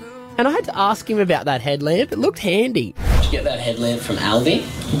 And I had to ask him about that headlamp. It looked handy. Did you get that headlamp from Aldi?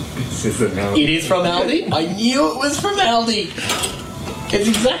 This isn't Aldi. It is from Aldi? I knew it was from Aldi. It's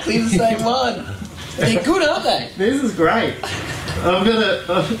exactly the same one. They're good, aren't they? This is great. I've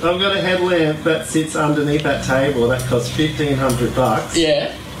got a headlamp that sits underneath that table that costs $1,500.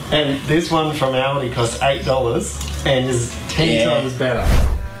 Yeah. And this one from Aldi costs $8 and is 10 times better.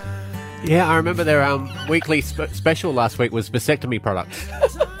 Yeah, I remember their weekly special last week was vasectomy products.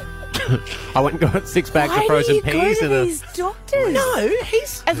 I went and got 6 bags of frozen peas. and these doctors? No,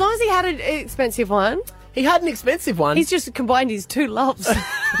 he's... As long as he had an expensive one. He had an expensive one. He's just combined his two loves,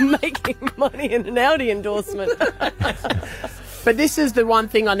 making money in an Audi endorsement. But this is the one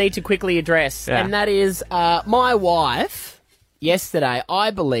thing I need to quickly address, and that is my wife, yesterday,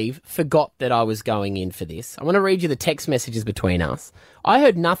 I believe, forgot that I was going in for this. I want to read you the text messages between us. I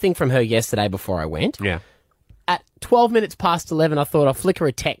heard nothing from her yesterday before I went. Yeah. At 12 minutes past 11, I thought I'll flick her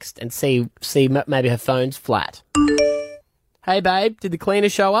a text and see maybe her phone's flat. Hey, babe, did the cleaner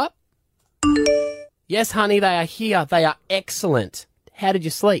show up? Yes, honey, they are here. They are excellent. How did you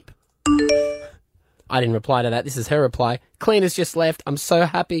sleep? I didn't reply to that. This is her reply. Cleaners just left. I'm so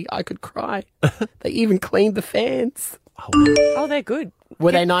happy I could cry. They even cleaned the fans. Oh, they're good.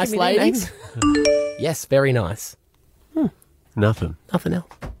 Were they nice ladies? Yes, very nice. Nothing. Nothing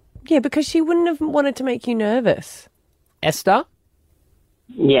else. Yeah, because she wouldn't have wanted to make you nervous. Esther?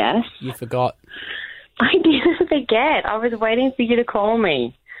 Yes. You forgot. I didn't forget. I was waiting for you to call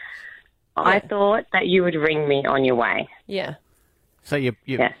me. I thought that you would ring me on your way. Yeah. So you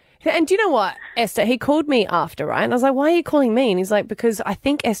Yeah. And do you know what, Esther? He called me after, right? And I was like, why are you calling me? And he's like, because I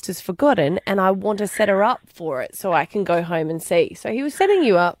think Esther's forgotten and I want to set her up for it so I can go home and see. So he was setting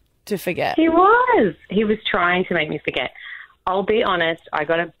you up to forget. He was. He was trying to make me forget. I'll be honest, I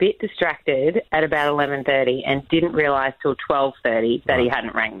got a bit distracted at about 11:30 and didn't realise till 12:30 that he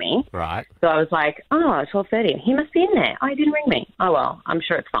hadn't rang me. Right. So I was like, 12:30, he must be in there. Oh, he didn't ring me. Oh, well, I'm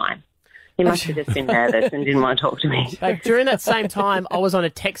sure it's fine. He must have just been nervous and didn't want to talk to me. Babe, during that same time, I was on a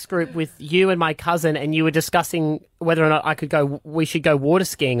text group with you and my cousin, and you were discussing whether or not we should go water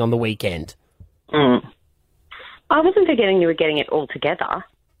skiing on the weekend. I wasn't forgetting you were getting it all together.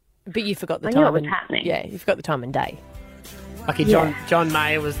 But you forgot the I time. knew it was happening. Yeah, you forgot the time and day. Lucky John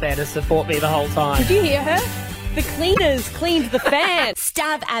Mayer was there to support me the whole time. Did you hear her? The cleaners cleaned the fans.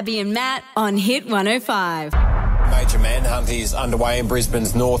 Stav, Abby and Matt on Hit 105. Major manhunt is underway in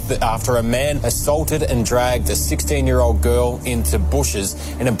Brisbane's north after a man assaulted and dragged a 16-year-old girl into bushes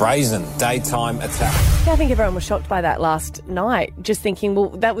in a brazen daytime attack. I think everyone was shocked by that last night, just thinking, well,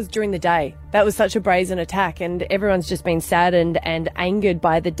 that was during the day. That was such a brazen attack, and everyone's just been saddened and angered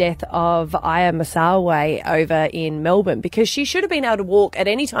by the death of Aya Masawe over in Melbourne, because she should have been able to walk at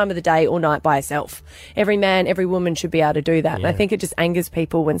any time of the day or night by herself. Every man, every woman should be able to do that. And I think it just angers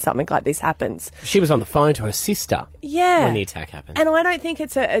people when something like this happens. She was on the phone to her sister when the attack happened. And I don't think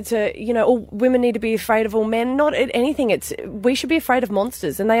it's a all women need to be afraid of all men. Not anything. We should be afraid of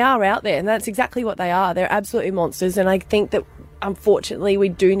monsters, and they are out there, and that's exactly what they are. They're absolutely monsters, and I think that unfortunately we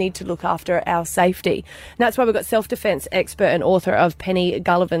do need to look after our safety. And that's why we've got self-defence expert and author of Penny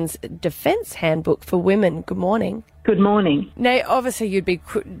Gullivan's Defence Handbook for Women. Good morning. Good morning. Now, obviously you'd be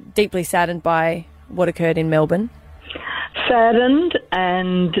deeply saddened by what occurred in Melbourne. Saddened,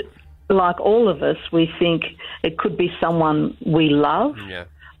 and like all of us, we think it could be someone we love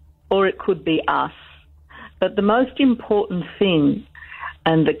or it could be us. But the most important thing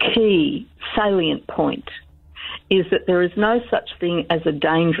and the key salient point is that there is no such thing as a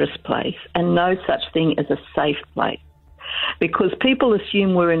dangerous place and no such thing as a safe place. Because people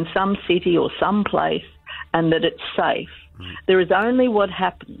assume we're in some city or some place and that it's safe. There is only what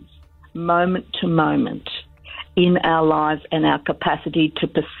happens moment to moment in our lives and our capacity to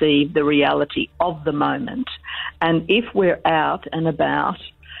perceive the reality of the moment. And if we're out and about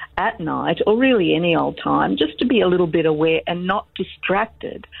at night, or really any old time, just to be a little bit aware and not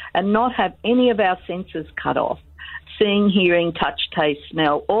distracted and not have any of our senses cut off. Seeing, hearing, touch, taste,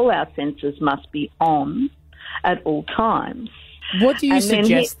 smell, all our senses must be on at all times. What do you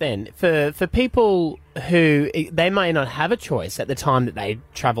suggest then for people who they may not have a choice at the time that they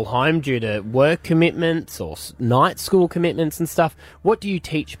travel home due to work commitments or night school commitments and stuff? What do you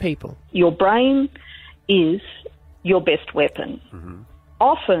teach people? Your brain is your best weapon.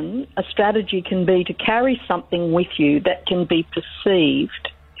 Often a strategy can be to carry something with you that can be perceived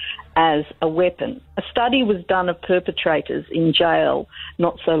as a weapon. A study was done of perpetrators in jail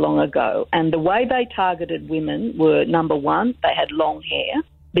not so long ago, and the way they targeted women were, number one, they had long hair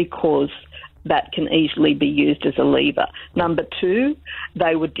because that can easily be used as a lever. Number two,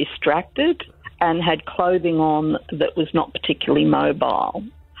 they were distracted and had clothing on that was not particularly mobile.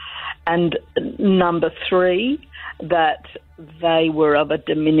 And number three, that they were of a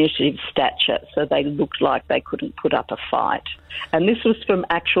diminutive stature, so they looked like they couldn't put up a fight. And this was from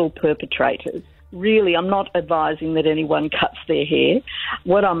actual perpetrators. Really, I'm not advising that anyone cuts their hair.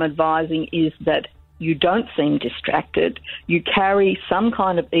 What I'm advising is that you don't seem distracted. You carry some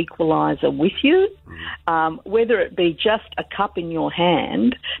kind of equaliser with you, whether it be just a cup in your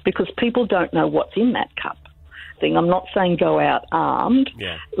hand, because people don't know what's in that cup. something. I'm not saying go out armed,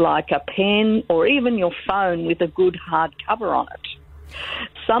 like a pen or even your phone with a good hard cover on it.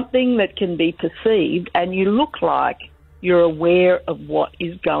 Something that can be perceived and you look like you're aware of what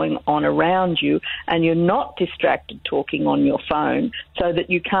is going on around you and you're not distracted talking on your phone so that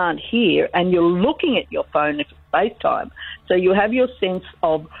you can't hear and you're looking at your phone if it's FaceTime. So you have your sense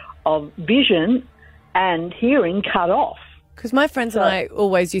of vision and hearing cut off. Because my friends and I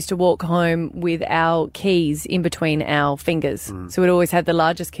always used to walk home with our keys in between our fingers. So we'd always have the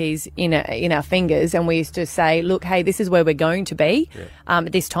largest keys in our fingers, and we used to say, look, hey, this is where we're going to be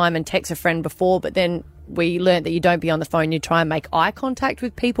at this time, and text a friend before. But then we learnt that you don't be on the phone. You try and make eye contact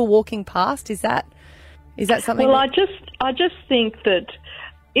with people walking past. Is that something? Well, I just think that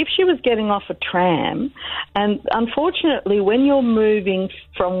if she was getting off a tram, and unfortunately when you're moving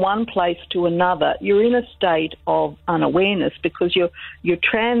from one place to another, you're in a state of unawareness because you're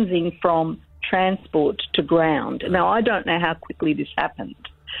transing from transport to ground. Now, I don't know how quickly this happened,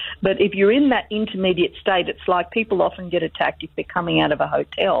 but if you're in that intermediate state, it's like people often get attacked if they're coming out of a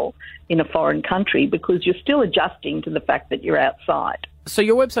hotel in a foreign country because you're still adjusting to the fact that you're outside. So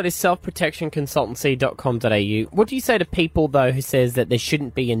your website is selfprotectionconsultancy.com.au. What do you say to people, though, who says that there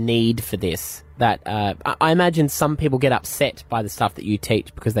shouldn't be a need for this? That I imagine some people get upset by the stuff that you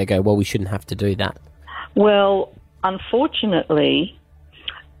teach because they go, well, we shouldn't have to do that. Well, unfortunately,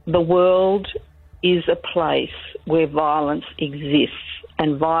 the world is a place where violence exists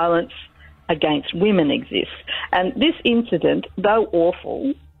and violence against women exists. And this incident, though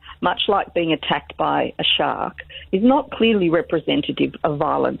awful, much like being attacked by a shark, is not clearly representative of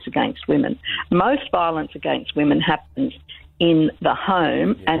violence against women. Most violence against women happens in the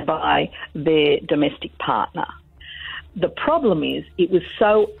home and by their domestic partner. The problem is it was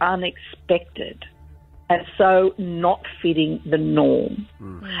so unexpected and so not fitting the norm.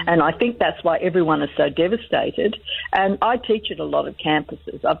 And I think that's why everyone is so devastated. And I teach at a lot of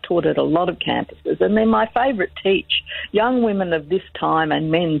campuses. I've taught at a lot of campuses, and they're my favourite teach. Young women of this time,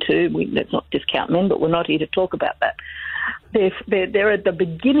 and men too, let's not discount men, but we're not here to talk about that. They're at the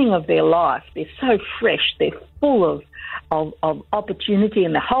beginning of their life. They're so fresh. They're full of opportunity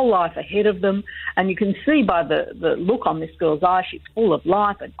and their whole life ahead of them. And you can see by the look on this girl's eye, she's full of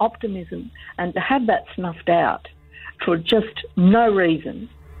life and optimism. And to have that snuffed out for just no reason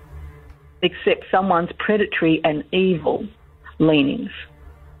except someone's predatory and evil leanings.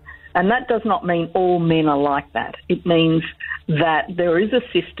 And that does not mean all men are like that. It means that there is a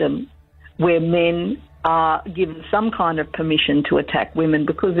system where men are given some kind of permission to attack women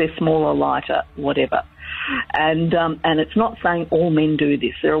because they're smaller, lighter, whatever. And it's not saying all men do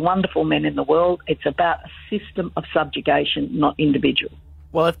this. There are wonderful men in the world. It's about a system of subjugation, not individual.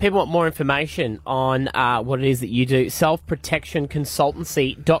 Well, if people want more information on what it is that you do,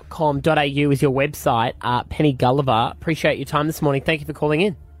 selfprotectionconsultancy.com.au is your website. Penny Gulliver, appreciate your time this morning. Thank you for calling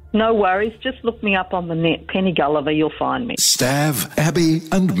in. No worries. Just look me up on the net. Penny Gulliver, you'll find me. Stav, Abby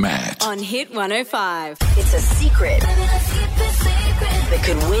and Matt. On Hit 105. It's a secret that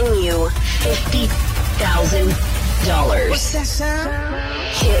could win you $50,000. What's that sound?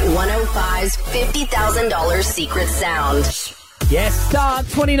 Hit 105's $50,000 secret sound. Yes, start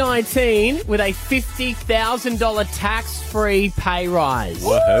 2019 with a $50,000 tax-free pay rise.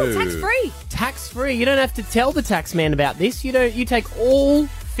 Whoa. Tax-free. Tax-free. You don't have to tell the tax man about this. You take all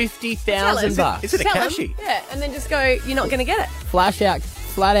 $50,000. Is it a Tell him. cashie? Yeah, and then just go, you're not going to get it. Flat out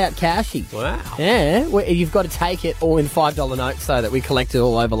cashie. Wow. Yeah, you've got to take it all in $5 notes so that we collected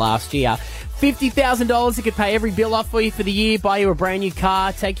all over last year. $50,000, it could pay every bill off for you for the year, buy you a brand new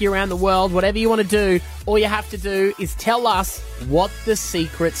car, take you around the world, whatever you want to do. All you have to do is tell us what the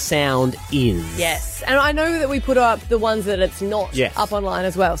secret sound is. Yes, and I know that we put up the ones that it's not up online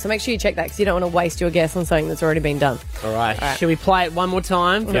as well, so make sure you check that because you don't want to waste your guess on something that's already been done. All right. Shall we play it one more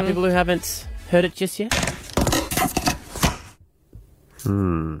time for people who haven't heard it just yet?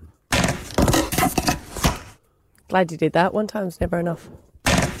 Glad you did that. One time's never enough.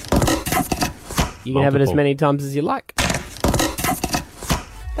 You can have it as many times as you like.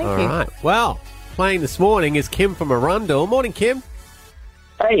 Thank you. All right. Well, playing this morning is Kim from Arundel. Morning, Kim.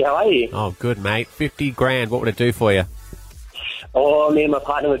 Hey, how are you? Oh, good, mate. 50 grand. What would it do for you? Oh, me and my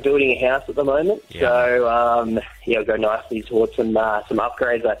partner are building a house at the moment, so we'll go nicely towards some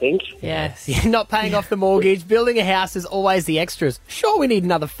upgrades, I think. Yes, you're not paying off the mortgage. Building a house is always the extras. Sure, we need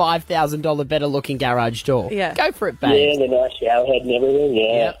another $5,000 better looking garage door. Yeah. Go for it, babe. Yeah, the nice shower head and everything,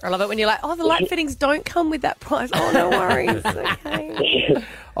 yeah. I love it when you're like, oh, the light fittings don't come with that price. Oh, no worries. Okay.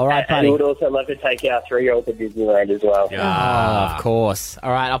 All right, buddy. And we would also love to take our 3-year-old to Disneyland as well. Ah, of course.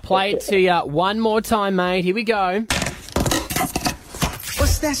 All right, I'll play it to you one more time, mate. Here we go.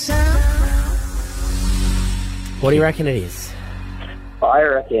 What's that sound? What do you reckon it is? I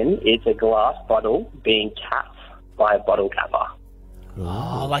reckon it's a glass bottle being capped by a bottle capper.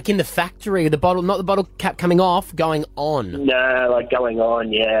 Oh, like in the factory, the bottle, not the bottle cap coming off, going on. No, like going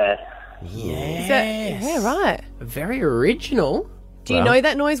on, yeah. Yes. Yeah, right. Very original. Do you know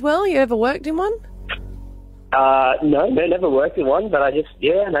that noise well? You ever worked in one? No, never worked in one, but I just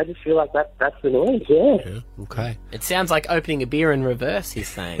feel like that's the noise, yeah. Okay. It sounds like opening a beer in reverse, he's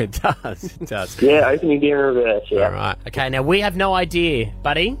saying. It does. It does. Yeah, opening beer in reverse, yeah. All right. Okay, now we have no idea,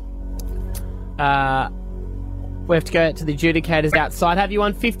 buddy. We have to go out to the adjudicators outside. Have you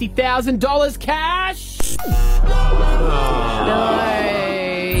won $50,000 cash?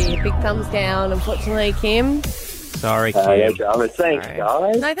 No. Big thumbs down, unfortunately, Kim. Sorry, Kim. No dramas. Thanks,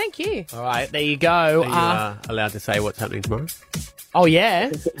 guys. No, thank you. All right, there you go. Are you allowed to say what's happening tomorrow? Oh,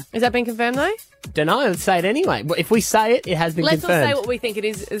 yeah. Has that been confirmed, though? Don't know. Let's say it anyway. Well, if we say it, it has been Let's all confirmed. say what we think it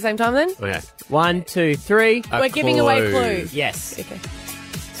is at the same time, then. Okay. 1, 2, 3. We're giving away clues. Yes. Okay.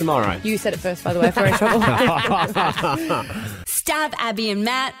 Tomorrow. You said it first, by the way, if we're in trouble. Stav, Abby and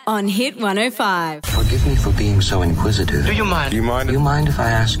Matt on Hit 105. Forgive me for being so inquisitive. Do you mind? Do you mind if I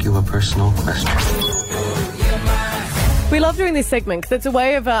ask you a personal question? We love doing this segment because it's a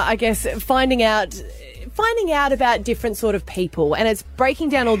way of, I guess, finding out about different sort of people, and it's breaking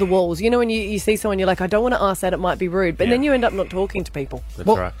down all the walls. You know, when you see someone, you're like, I don't want to ask that, it might be rude, but then you end up not talking to people. That's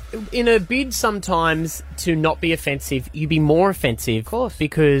right. In a bid sometimes to not be offensive, you be more offensive. Of course.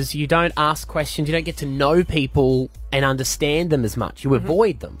 Because you don't ask questions, you don't get to know people and understand them as much. You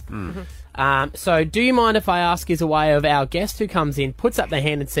avoid them. So do you mind if I ask is a way of our guest who comes in, puts up their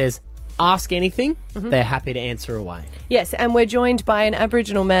hand and says, ask anything, they're happy to answer away. Yes, and we're joined by an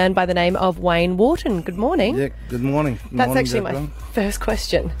Aboriginal man by the name of Wayne Wharton. Good morning. Yeah, good morning. That's actually my first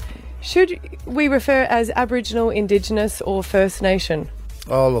question. Should we refer as Aboriginal, Indigenous or First Nation?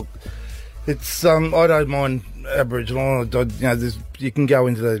 Oh, look, it's I don't mind Aboriginal. You can go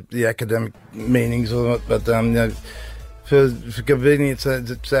into the academic meanings of it, but for convenience,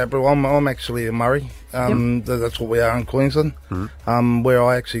 it's Aboriginal. I'm actually a Murray. That's what we are in Queensland. Where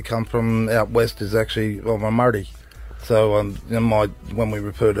I actually come from out west is actually I'm a Murray. So when we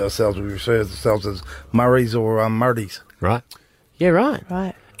refer to ourselves, we refer to ourselves as Murrays or Murrays. Right. Yeah, right.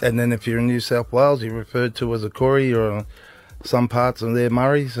 Right. And then if you're in New South Wales, you're referred to as a Koori, or some parts of they're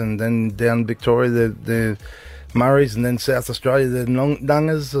Murrays, and then down Victoria they're Murrays, and then South Australia they're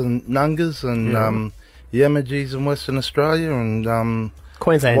Nungas and Nungas, and Yamajis in Western Australia, and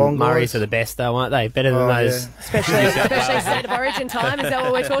Queensland Wongai. Murrays are the best, though, aren't they? Better than those. Especially state of origin time. Is that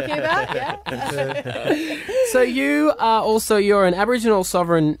what we're talking about? Yeah. So you're an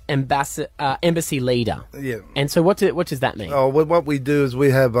Aboriginal-Sovereign embassy leader. Yeah. And so what does that mean? Oh, well, what we do is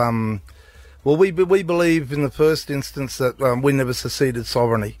we have we believe in the first instance that we never seceded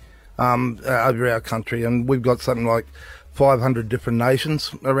sovereignty over our country, and we've got something like 500 different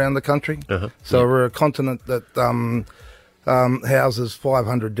nations around the country. So we're a continent that houses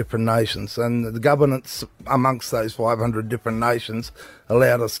 500 different nations, and the governance amongst those 500 different nations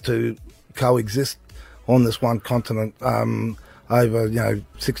allowed us to coexist on this one continent over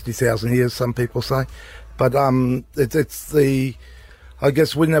 60,000 years, some people say. But I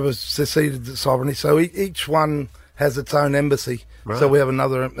guess we never seceded the sovereignty, so each one has its own embassy. Right. So we have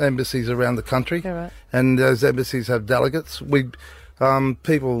another embassies around the country, and those embassies have delegates.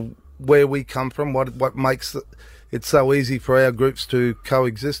 People where we come from, what makes it's so easy for our groups to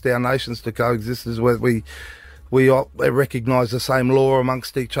coexist, our nations to coexist, is where we recognise the same law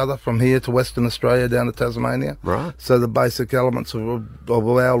amongst each other from here to Western Australia down to Tasmania. Right. So the basic elements of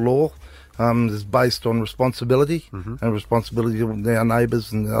our law is based on responsibility and responsibility of our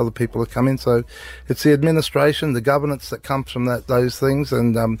neighbours and the other people that come in. So it's the administration, the governance that comes from those things,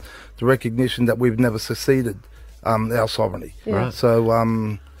 and the recognition that we've never seceded our sovereignty. Right.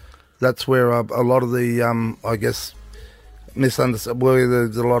 So that's where a lot of the, I guess, where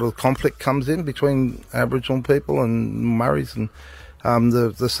there's a lot of conflict comes in between Aboriginal people and Murrays and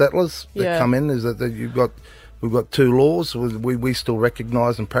the settlers that come in, is that we've got two laws. We still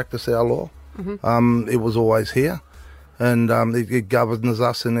recognise and practice our law. It was always here, and it governs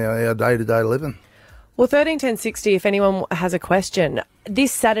us in our day-to-day living. Well, 131060, if anyone has a question,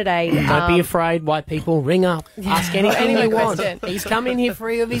 this Saturday... Don't be afraid, white people. Ring up. Ask anything you want. He's come in here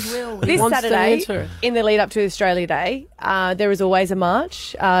free of his will. He This wants Saturday, to answer it. in the lead-up to Australia Day, there is always a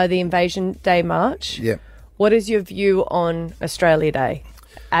march, the Invasion Day March. Yeah. What is your view on Australia Day,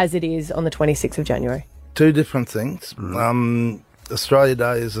 as it is on the 26th of January? Two different things. Australia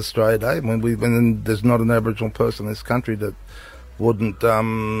Day is Australia Day. When there's not an Aboriginal person in this country that wouldn't,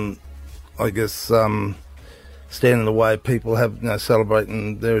 stand in the way of people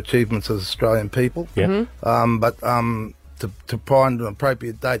celebrating their achievements as Australian people. Yeah. But to find an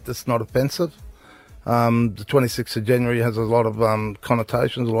appropriate date that's not offensive. The 26th of January has a lot of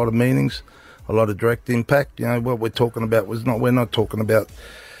connotations, a lot of meanings, a lot of direct impact. What we're talking about we're not talking about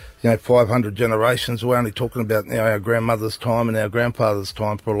 500 generations. We're only talking about our grandmother's time and our grandfather's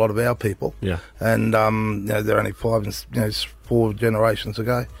time for a lot of our people. Yeah. And they're only 5 and 4 generations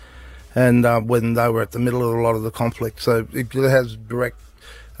ago, and when they were at the middle of a lot of the conflict. So it has direct,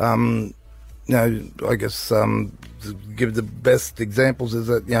 I guess, to give the best examples is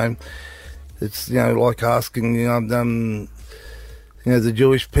that it's like asking the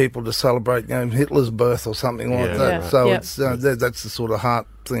Jewish people to celebrate Hitler's birth or something like that. Right. So it's that's the sort of heart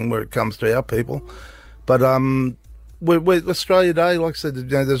thing where it comes to our people. But with Australia Day, like I said,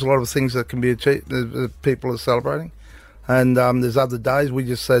 there's a lot of things that can be achieved. People are celebrating, and there's other days. We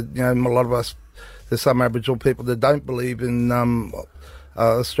just said a lot of us. There's some Aboriginal people that don't believe in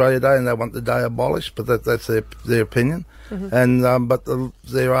Australia Day and they want the day abolished, but that's their opinion. Mm-hmm. And but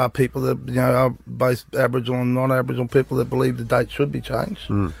there are people that are both Aboriginal and non-Aboriginal people that believe the date should be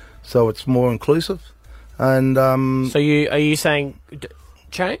changed, so it's more inclusive. And so are you saying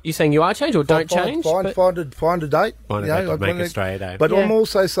change? You saying you are change or don't change? Find a date. Find a date to make Australia Day. But I'm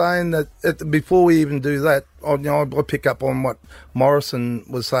also saying that before we even do that, I pick up on what Morrison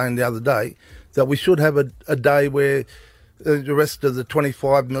was saying the other day, that we should have a day where the rest of the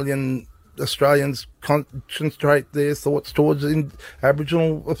 25 million Australians concentrate their thoughts towards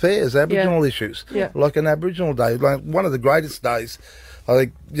Aboriginal affairs, Aboriginal issues, like an Aboriginal Day. Like one of the greatest days, I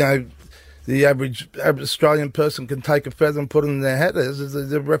think, the average Australian person can take a feather and put it in their hat is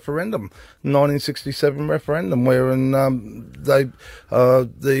the referendum, 1967 referendum, wherein the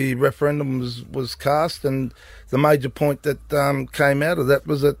referendum was cast, and the major point that came out of that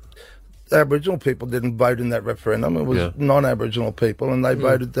was that Aboriginal people didn't vote in that referendum. It was non-Aboriginal people, and they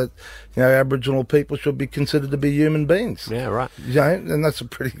voted that Aboriginal people should be considered to be human beings. Yeah, right. And that's a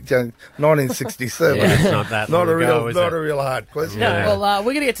pretty 1967. It's not that not long a real, ago, is not it? a real hard question. No, well,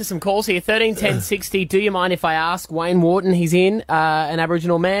 we're going to get to some calls here. 13 10 60. Do you mind if I ask Wayne Wharton? He's in, an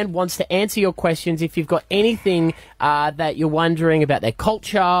Aboriginal man, wants to answer your questions. If you've got anything that you're wondering about their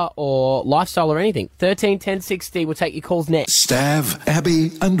culture or lifestyle or anything, 13 10 60. We'll take your calls next. Stav,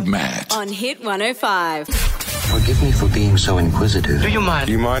 Abby and Matt. On Hit 105. Forgive me for being so inquisitive. Do you mind?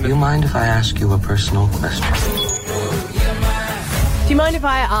 Do you mind if I ask you a personal question? Do you mind if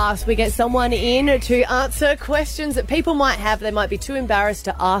I ask, we get someone in to answer questions that people might have, they might be too embarrassed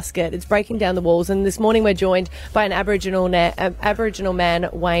to ask it. It's breaking down the walls, and this morning we're joined by an Aboriginal man,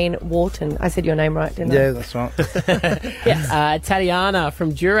 Wayne Wharton. I said your name right, didn't I? Yeah, that's right. Yes. Tatiana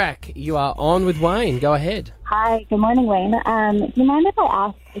from Durack, you are on with Wayne. Go ahead. Hi, good morning, Wayne. Do you mind if I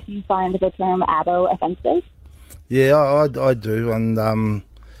ask if you find the term abo offensive? Yeah, I do, and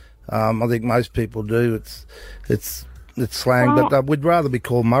I think most people do. It's slang, but we'd rather be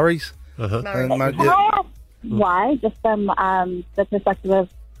called Murrays. Can I ask why? Just from the perspective of,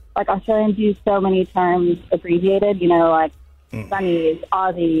 like, Australians use so many terms abbreviated, like Sunnies,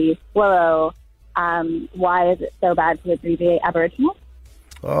 Aussie, Wirro. Why is it so bad to abbreviate Aboriginal?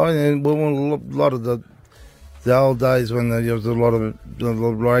 Oh, and well, a lot of the old days when there was a lot of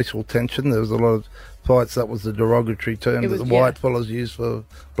racial tension, there was a lot of fights. That was the derogatory term that the white fellas used for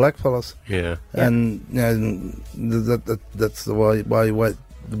black fellas. Yeah. And that's the way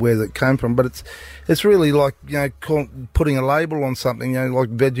where that came from. But it's really like putting a label on something, like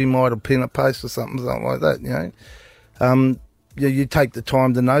Vegemite or peanut paste or something like that. You take the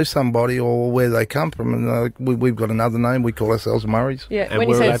time to know somebody or where they come from, and we've got another name. We call ourselves Murrays. Yeah, and when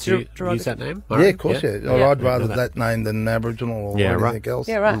you we're say allowed to use that name? Yeah, of course, yeah. I'd rather that name than Aboriginal or anything else.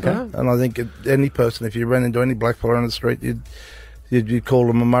 Yeah, right. Okay. And I think any person, if you ran into any black fella on the street, you'd call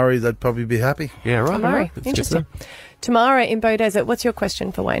them a Murray, they'd probably be happy. Yeah, right. A Murray. Interesting. Tamara in Bow Desert, what's your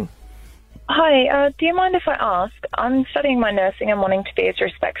question for Wayne? Hi, do you mind if I ask? I'm studying my nursing and wanting to be as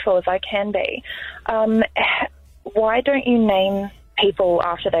respectful as I can be. Why don't you name people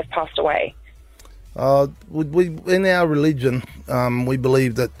after they've passed away? We in our religion, we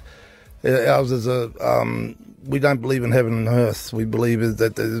believe that ours is we don't believe in heaven and earth. We believe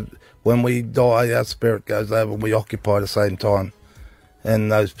that when we die, our spirit goes over and we occupy the same time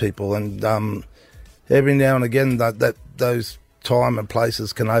and those people. And every now and again, that those time and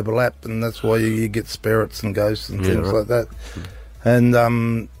places can overlap, and that's why you get spirits and ghosts and things like that.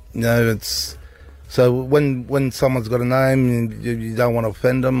 And it's. So when someone's got a name, you don't want to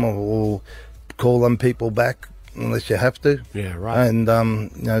offend them or call them people back unless you have to. Yeah, right. And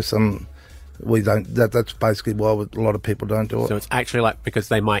we don't. That's basically why a lot of people don't do it. So it's actually like because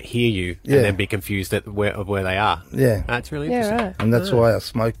they might hear you Yeah. and then be confused of where they are. Yeah. That's really interesting. right. And that's why our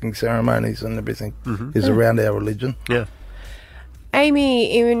smoking ceremonies and everything is around our religion. Yeah.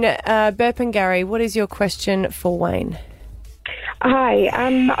 Amy in Burpengary, what is your question for Wayne? Hi,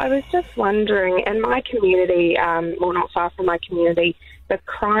 I was just wondering, in my community, well, not far from my community, the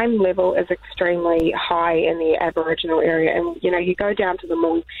crime level is extremely high in the Aboriginal area. And, you know, you go down to the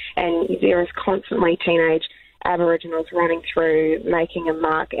mall and there is constantly teenage Aboriginals running through, making a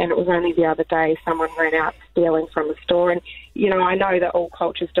mark. And it was only the other day someone ran out stealing from a store. And, you know, I know that all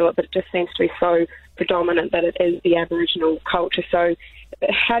cultures do it, but it just seems to be so predominant that it is the Aboriginal culture. So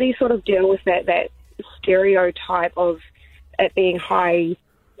how do you sort of deal with that stereotype of it being high?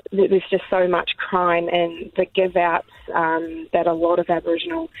 There's just so much crime, and the give-outs that a lot of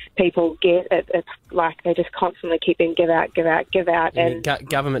Aboriginal people get, it's like they just constantly keep being give out. And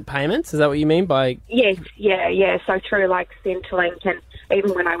government payments, is that what you mean by... Yes, yeah. So through like Centrelink, and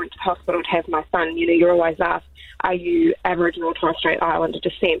even when I went to the hospital to have my son, you know, you're always asked, are you Aboriginal or Torres Strait Islander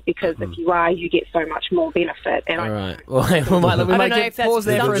descent? Because if you are, you get so much more benefit. And All right. Well, we might get pause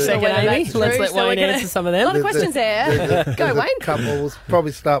there for a second, Amy. Let's let Wayne answer some of them. A lot of questions there. Go, Wayne. A couple. We'll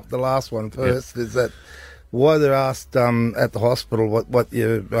probably start with the last one first. Is that why they're asked at the hospital what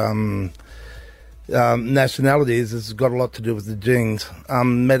your nationality is? It's got a lot to do with the genes.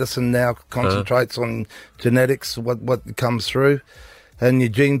 Medicine now concentrates on genetics, what comes through. And your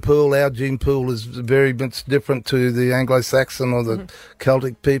gene pool, our gene pool is very much different to the Anglo-Saxon or the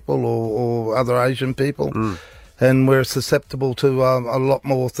Celtic people or other Asian people. And we're susceptible to a lot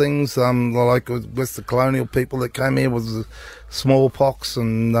more things, like with the colonial people that came here was smallpox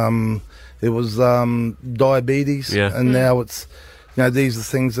and it was diabetes. Yeah. And now it's, you know, these are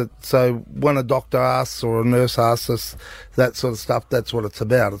things that, so when a doctor asks or a nurse asks us that sort of stuff, that's what it's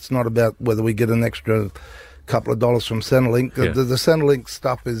about. It's not about whether we get an extra couple of dollars from Centrelink. The Centrelink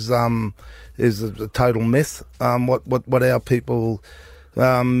stuff is a total myth. What our people,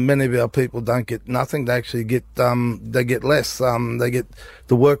 many of our people don't get nothing. They actually get they get less. They get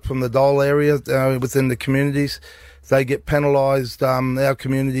the work from the dole area within the communities. They get penalised. Our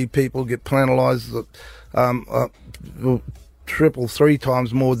community people get penalised triple, 3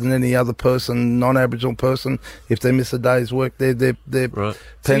 times more than any other person, non-Aboriginal person, if they miss a day's work. They're right.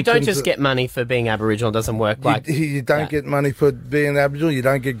 So you don't just get money for being Aboriginal. It doesn't work like you don't get money for being Aboriginal. You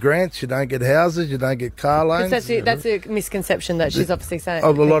don't get grants. You don't get houses. You don't get car loans. That's a misconception that she's obviously saying.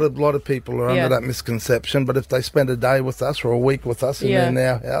 A lot of people are under that misconception. But if they spend a day with us or a week with us in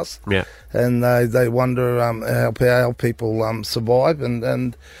our house, and they wonder how people survive,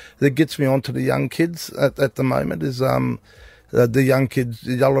 and that gets me onto the young kids at the moment is the young kids,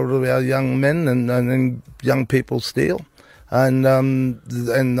 a lot of our young men and young people steal, and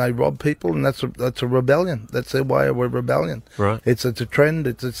they rob people, and that's a rebellion. That's their way of a rebellion. Right. It's a trend.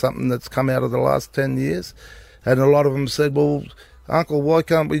 It's something that's come out of the last 10 years, and a lot of them said, "Well, Uncle, why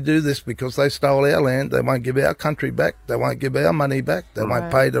can't we do this? Because they stole our land. They won't give our country back. They won't give our money back. They won't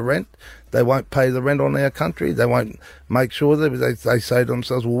pay the rent. They won't pay the rent on our country. They won't make sure that they say to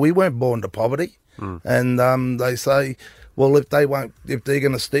themselves, well, we weren't born to poverty." And they say, well, if they're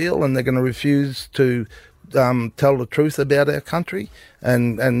going to steal and they're going to refuse to tell the truth about our country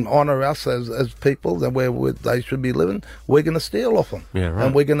and honour us as people that where they should be living, we're going to steal off them. Yeah, right.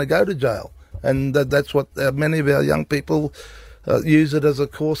 And we're going to go to jail. And that's what many of our young people use it as a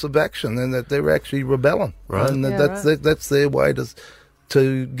course of action, and that they're actually rebelling. Right. And that's their way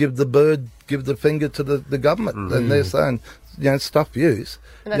to give the finger to the government. And they're saying, stuff yous.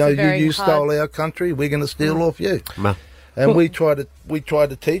 You stole our country, we're going to steal off you. And we try to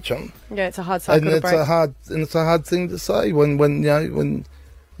teach them. Yeah, it's a hard cycle and to break. It's a hard thing to say when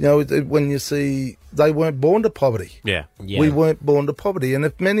you see they weren't born to poverty. Yeah. We weren't born to poverty, and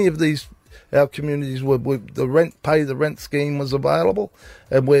if many of our communities were the pay the rent scheme was available,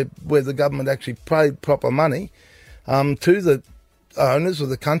 and where the government actually paid proper money to the owners of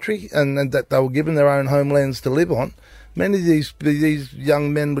the country, and that they were given their own homelands to live on, many of these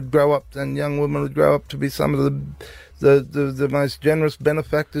young men would grow up, and young women would grow up to be some of the most generous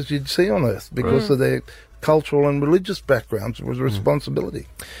benefactors you'd see on earth because of their cultural and religious backgrounds. It was a responsibility.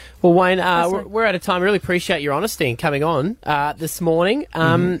 Well, Wayne, we're out of time. Really appreciate your honesty in coming on this morning,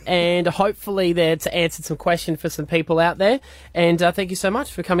 and hopefully that's answered some questions for some people out there. And thank you so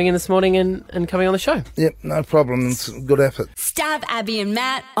much for coming in this morning and coming on the show. Yep, no problem. It's a good effort. Stav, Abby and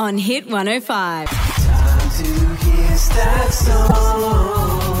Matt on Hit 105. Time to hear that song.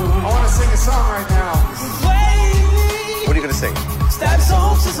 I want to sing a song right now. What are you going to sing? Stab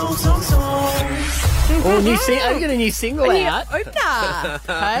song. Oh, I've got a new single A new out. opener.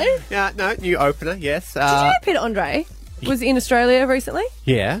 Hey? Yeah, no, new opener, yes. Did you know Peter Andre was in Australia recently?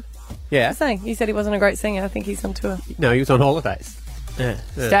 Yeah. Yeah. Just saying. You said he wasn't a great singer. I think he's on tour. No, he was on holidays. Yeah.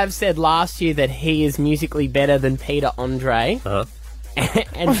 Stav said last year that he is musically better than Peter Andre. Uh-huh.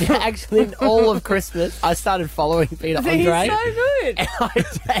 And actually, in all of Christmas, I started following Peter Andre. He's so good.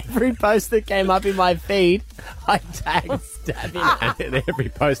 And every post that came up in my feed, I tagged Stav in. And in every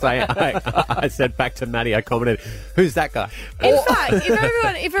post I said back to Matty, I commented, "Who's that guy?" In fact,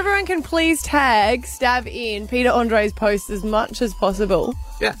 if everyone can please tag Stav in Peter Andre's post as much as possible.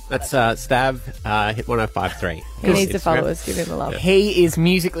 Yeah, that's Stav, hit 1053. He needs to follow us, give him a love. He is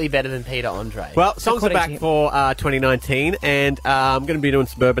musically better than Peter Andre. Well, songs According are to back him. for 2019, and I'm going to be doing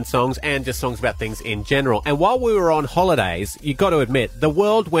suburban songs and just songs about things in general. And while we were on holidays, you got to admit, the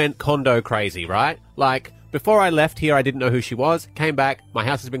world went Kondo crazy, right? Like, before I left here, I didn't know who she was. Came back, my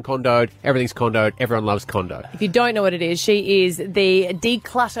house has been Kondoed, everything's Kondoed, everyone loves Kondo. If you don't know what it is, she is the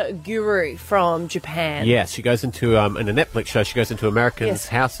declutter guru from Japan. Yes, she goes into, in a Netflix show, she goes into Americans'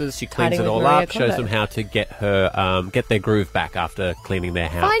 houses, she cleans Hiding it with all Marie up, shows Kondo. them how to get their groove back after cleaning their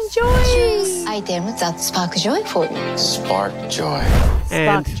house. Find joy. Choose items that spark joy for you. Spark joy.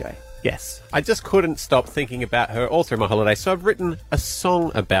 And Spark joy. yes, I just couldn't stop thinking about her all through my holiday, so I've written a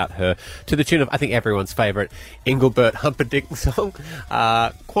song about her to the tune of, I think, everyone's favourite Engelbert Humperdinck song,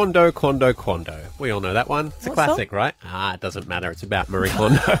 Quando, Quando, Quando. We all know that one. It's a classic, right? It doesn't matter. It's about Marie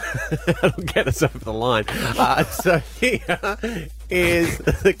Kondo. That'll get us over the line. So here is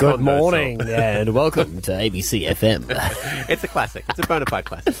the Good Kondo morning song. and welcome to ABC FM. It's a classic. It's a bona fide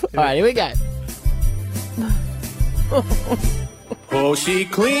classic. All right, here we go. Oh, she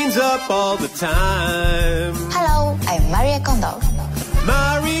cleans up all the time. Hello, I'm Marie Kondo.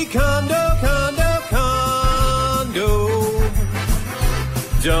 Marie Kondo, Kondo, Kondo.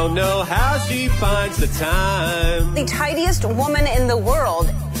 Don't know how she finds the time. The tidiest woman in the world.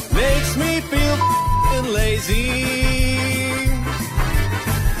 Makes me feel lazy.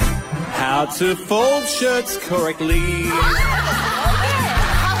 How to fold shirts correctly.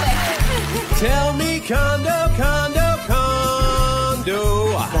 Tell me, Kondo, Kondo, Kondo.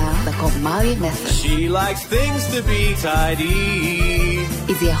 The KonMari method. She likes things to be tidy.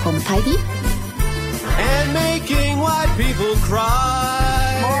 Is your home tidy? And making white people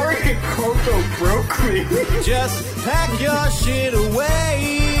cry. Marie Kondo broke me. Just pack your shit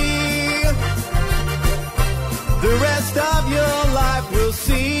away. The rest of your life will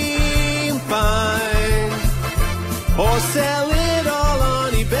seem fine. Or sell it all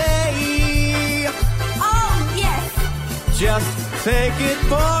on eBay. Oh, yes. Just take it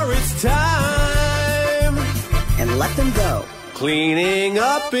for its time. And let them go. Cleaning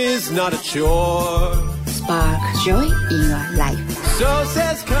up is not a chore. Spark joy in your life. So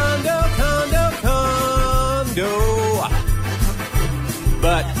says Kondo, Kondo, Kondo.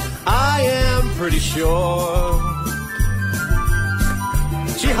 But I am pretty sure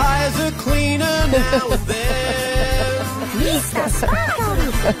she hires a cleaner now and then. Mr. Sparkle.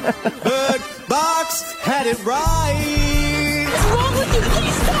 Bird Box had it right. What's wrong with you?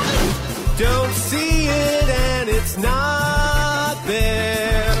 Please stop. Don't see it and it's not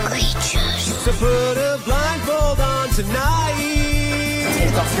there. Creatures. So put a blindfold on tonight.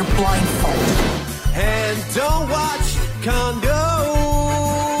 Take off your blindfold. And don't watch Kondo.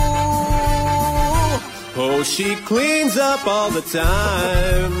 Oh, she cleans up all the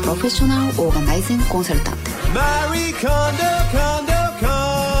time. Professional organizing consultant. Marie Kondo, Kondo,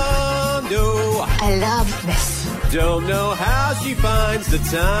 Kondo. I love this. Don't know how she finds the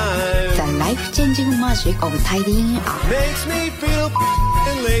time. The life-changing magic of tidying up. Makes me feel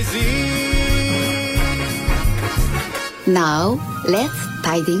lazy. Now, let's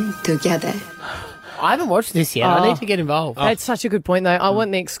tidy together. I haven't watched this yet. I need to get involved. That's such a good point, though. I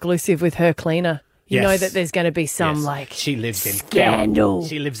want the exclusive with her cleaner. You Yes. know that there's going to be some, Yes. like, She lives in Scandal. filth.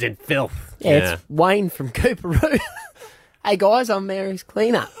 She lives in filth. Yeah, it's Wayne from Cooperoo. Hey, guys, I'm Mary's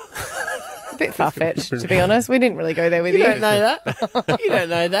cleaner. a bit far-fetched, to be honest. We didn't really go there with you. You don't know that? You don't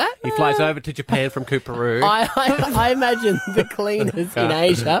know that? He flies over to Japan from Cooperoo. I imagine the cleaners in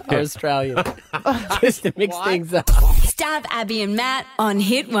Asia are Australian. Just to mix things up. Stav, Abby and Matt on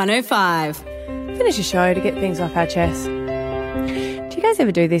Hit 105. Finish a show to get things off our chest. Do you guys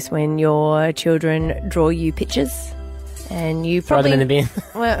ever do this when your children draw you pictures? And you Throw probably them in the bin.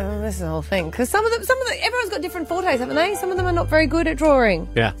 Well, this is the whole thing. Because everyone's got different fortes, haven't they? Some of them are not very good at drawing.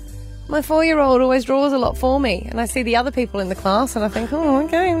 Yeah. My 4-year-old always draws a lot for me, and I see the other people in the class, and I think, oh,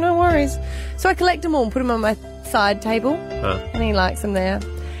 okay, no worries. So I collect them all and put them on my side table, and he likes them there.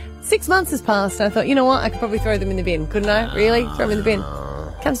 6 months has passed, and I thought, you know what, I could probably throw them in the bin, couldn't I? Really? Throw them in the bin.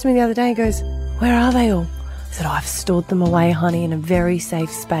 Comes to me the other day and goes, where are they all? I said, I've stored them away, honey, in a very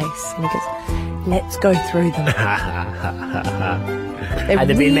safe space. And he goes, let's go through them. They're Had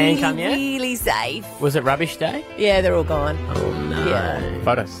the bin man come yet? Really safe. Was it rubbish day? Yeah, they're all gone. Oh, no. Yeah.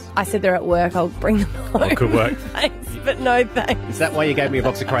 Photos. I said they're at work. I'll bring them home. Oh, good work. Thanks, but no thanks. Is that why you gave me a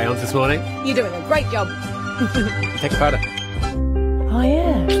box of crayons this morning? You're doing a great job. Take a photo. Oh,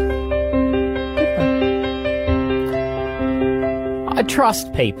 yeah. I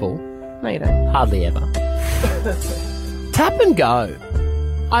trust people. No, you don't. Hardly ever. Tap and go.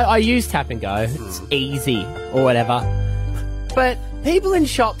 I use tap and go. It's easy or whatever. But people in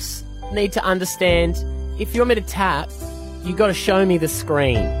shops need to understand, if you want me to tap, you got to show me the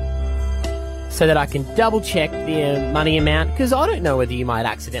screen so that I can double check the money amount, because I don't know whether you might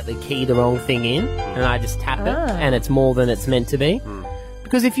accidentally key the wrong thing in and I just tap it and it's more than it's meant to be.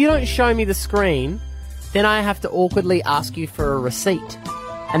 Because if you don't show me the screen, then I have to awkwardly ask you for a receipt.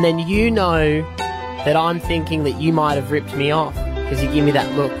 And then you know that I'm thinking that you might have ripped me off because you give me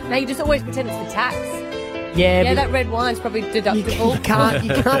that look. No, you just always pretend it's the tax. Yeah, Yeah, but that red wine's probably deductible.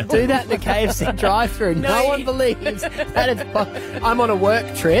 you can't do that in the KFC drive-through. No one believes that it's... I'm on a work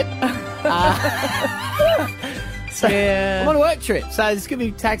trip. So I'm on a work trip, so it's going to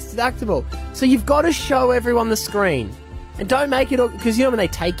be tax deductible. So you've got to show everyone the screen. And don't make it... Because you know when they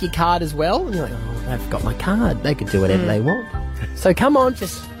take your card as well? And you're like, oh, they've got my card. They could do whatever they want. So come on,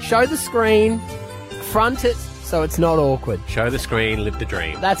 just show the screen, front it, so it's not awkward. Show the screen, live the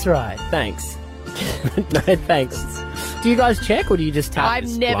dream. That's right. Thanks. No, thanks. Do you guys check, or do you just tap? I've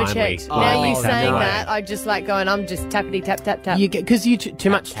never blindly. checked. Oh, Now you no. saying that, I just like going, I'm just tappity tap tap tap. You get because you too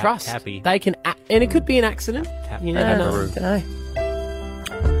much tap, trust. tappy. They can, and it could be an accident. You never know. Dunno.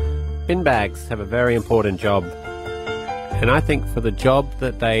 Bin bags have a very important job. And I think for the job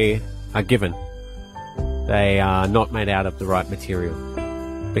that they are given, they are not made out of the right material.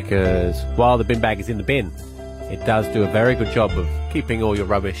 Because while the bin bag is in the bin, it does do a very good job of keeping all your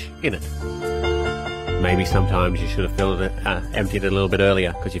rubbish in it. Maybe sometimes you should have emptied it a little bit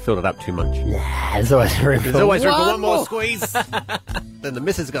earlier because you filled it up too much. Nah, there's always room for one more squeeze. Then the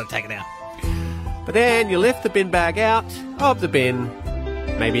missus has got to take it out. But then you lift the bin bag out of the bin.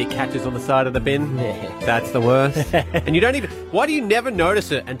 Maybe it catches on the side of the bin. Yeah. That's the worst. And you don't even... Why do you never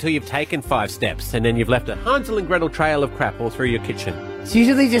notice it until you've taken 5 steps and then you've left a Hansel and Gretel trail of crap all through your kitchen? It's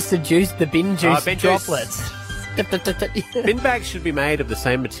usually just the bin juice bin juice. droplets. Bin bags should be made of the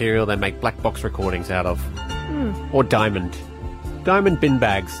same material they make black box recordings out of. Or diamond. Diamond bin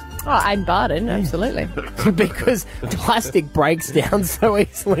bags. Oh, and Barden, absolutely. Because plastic breaks down so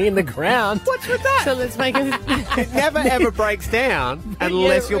easily in the ground. What's with that? So let's make it... It never ever breaks down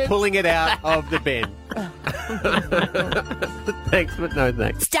unless you're pulling it out of the bin. Thanks, but no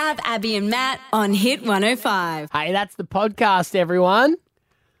thanks. Stav, Abby and Matt on Hit 105. Hey, that's the podcast, everyone.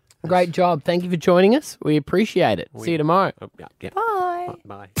 Great job. Thank you for joining us. We appreciate it. See you tomorrow. Yeah. Bye.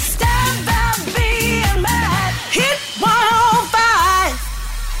 Bye. Stav, Abby and Matt. Hit 105.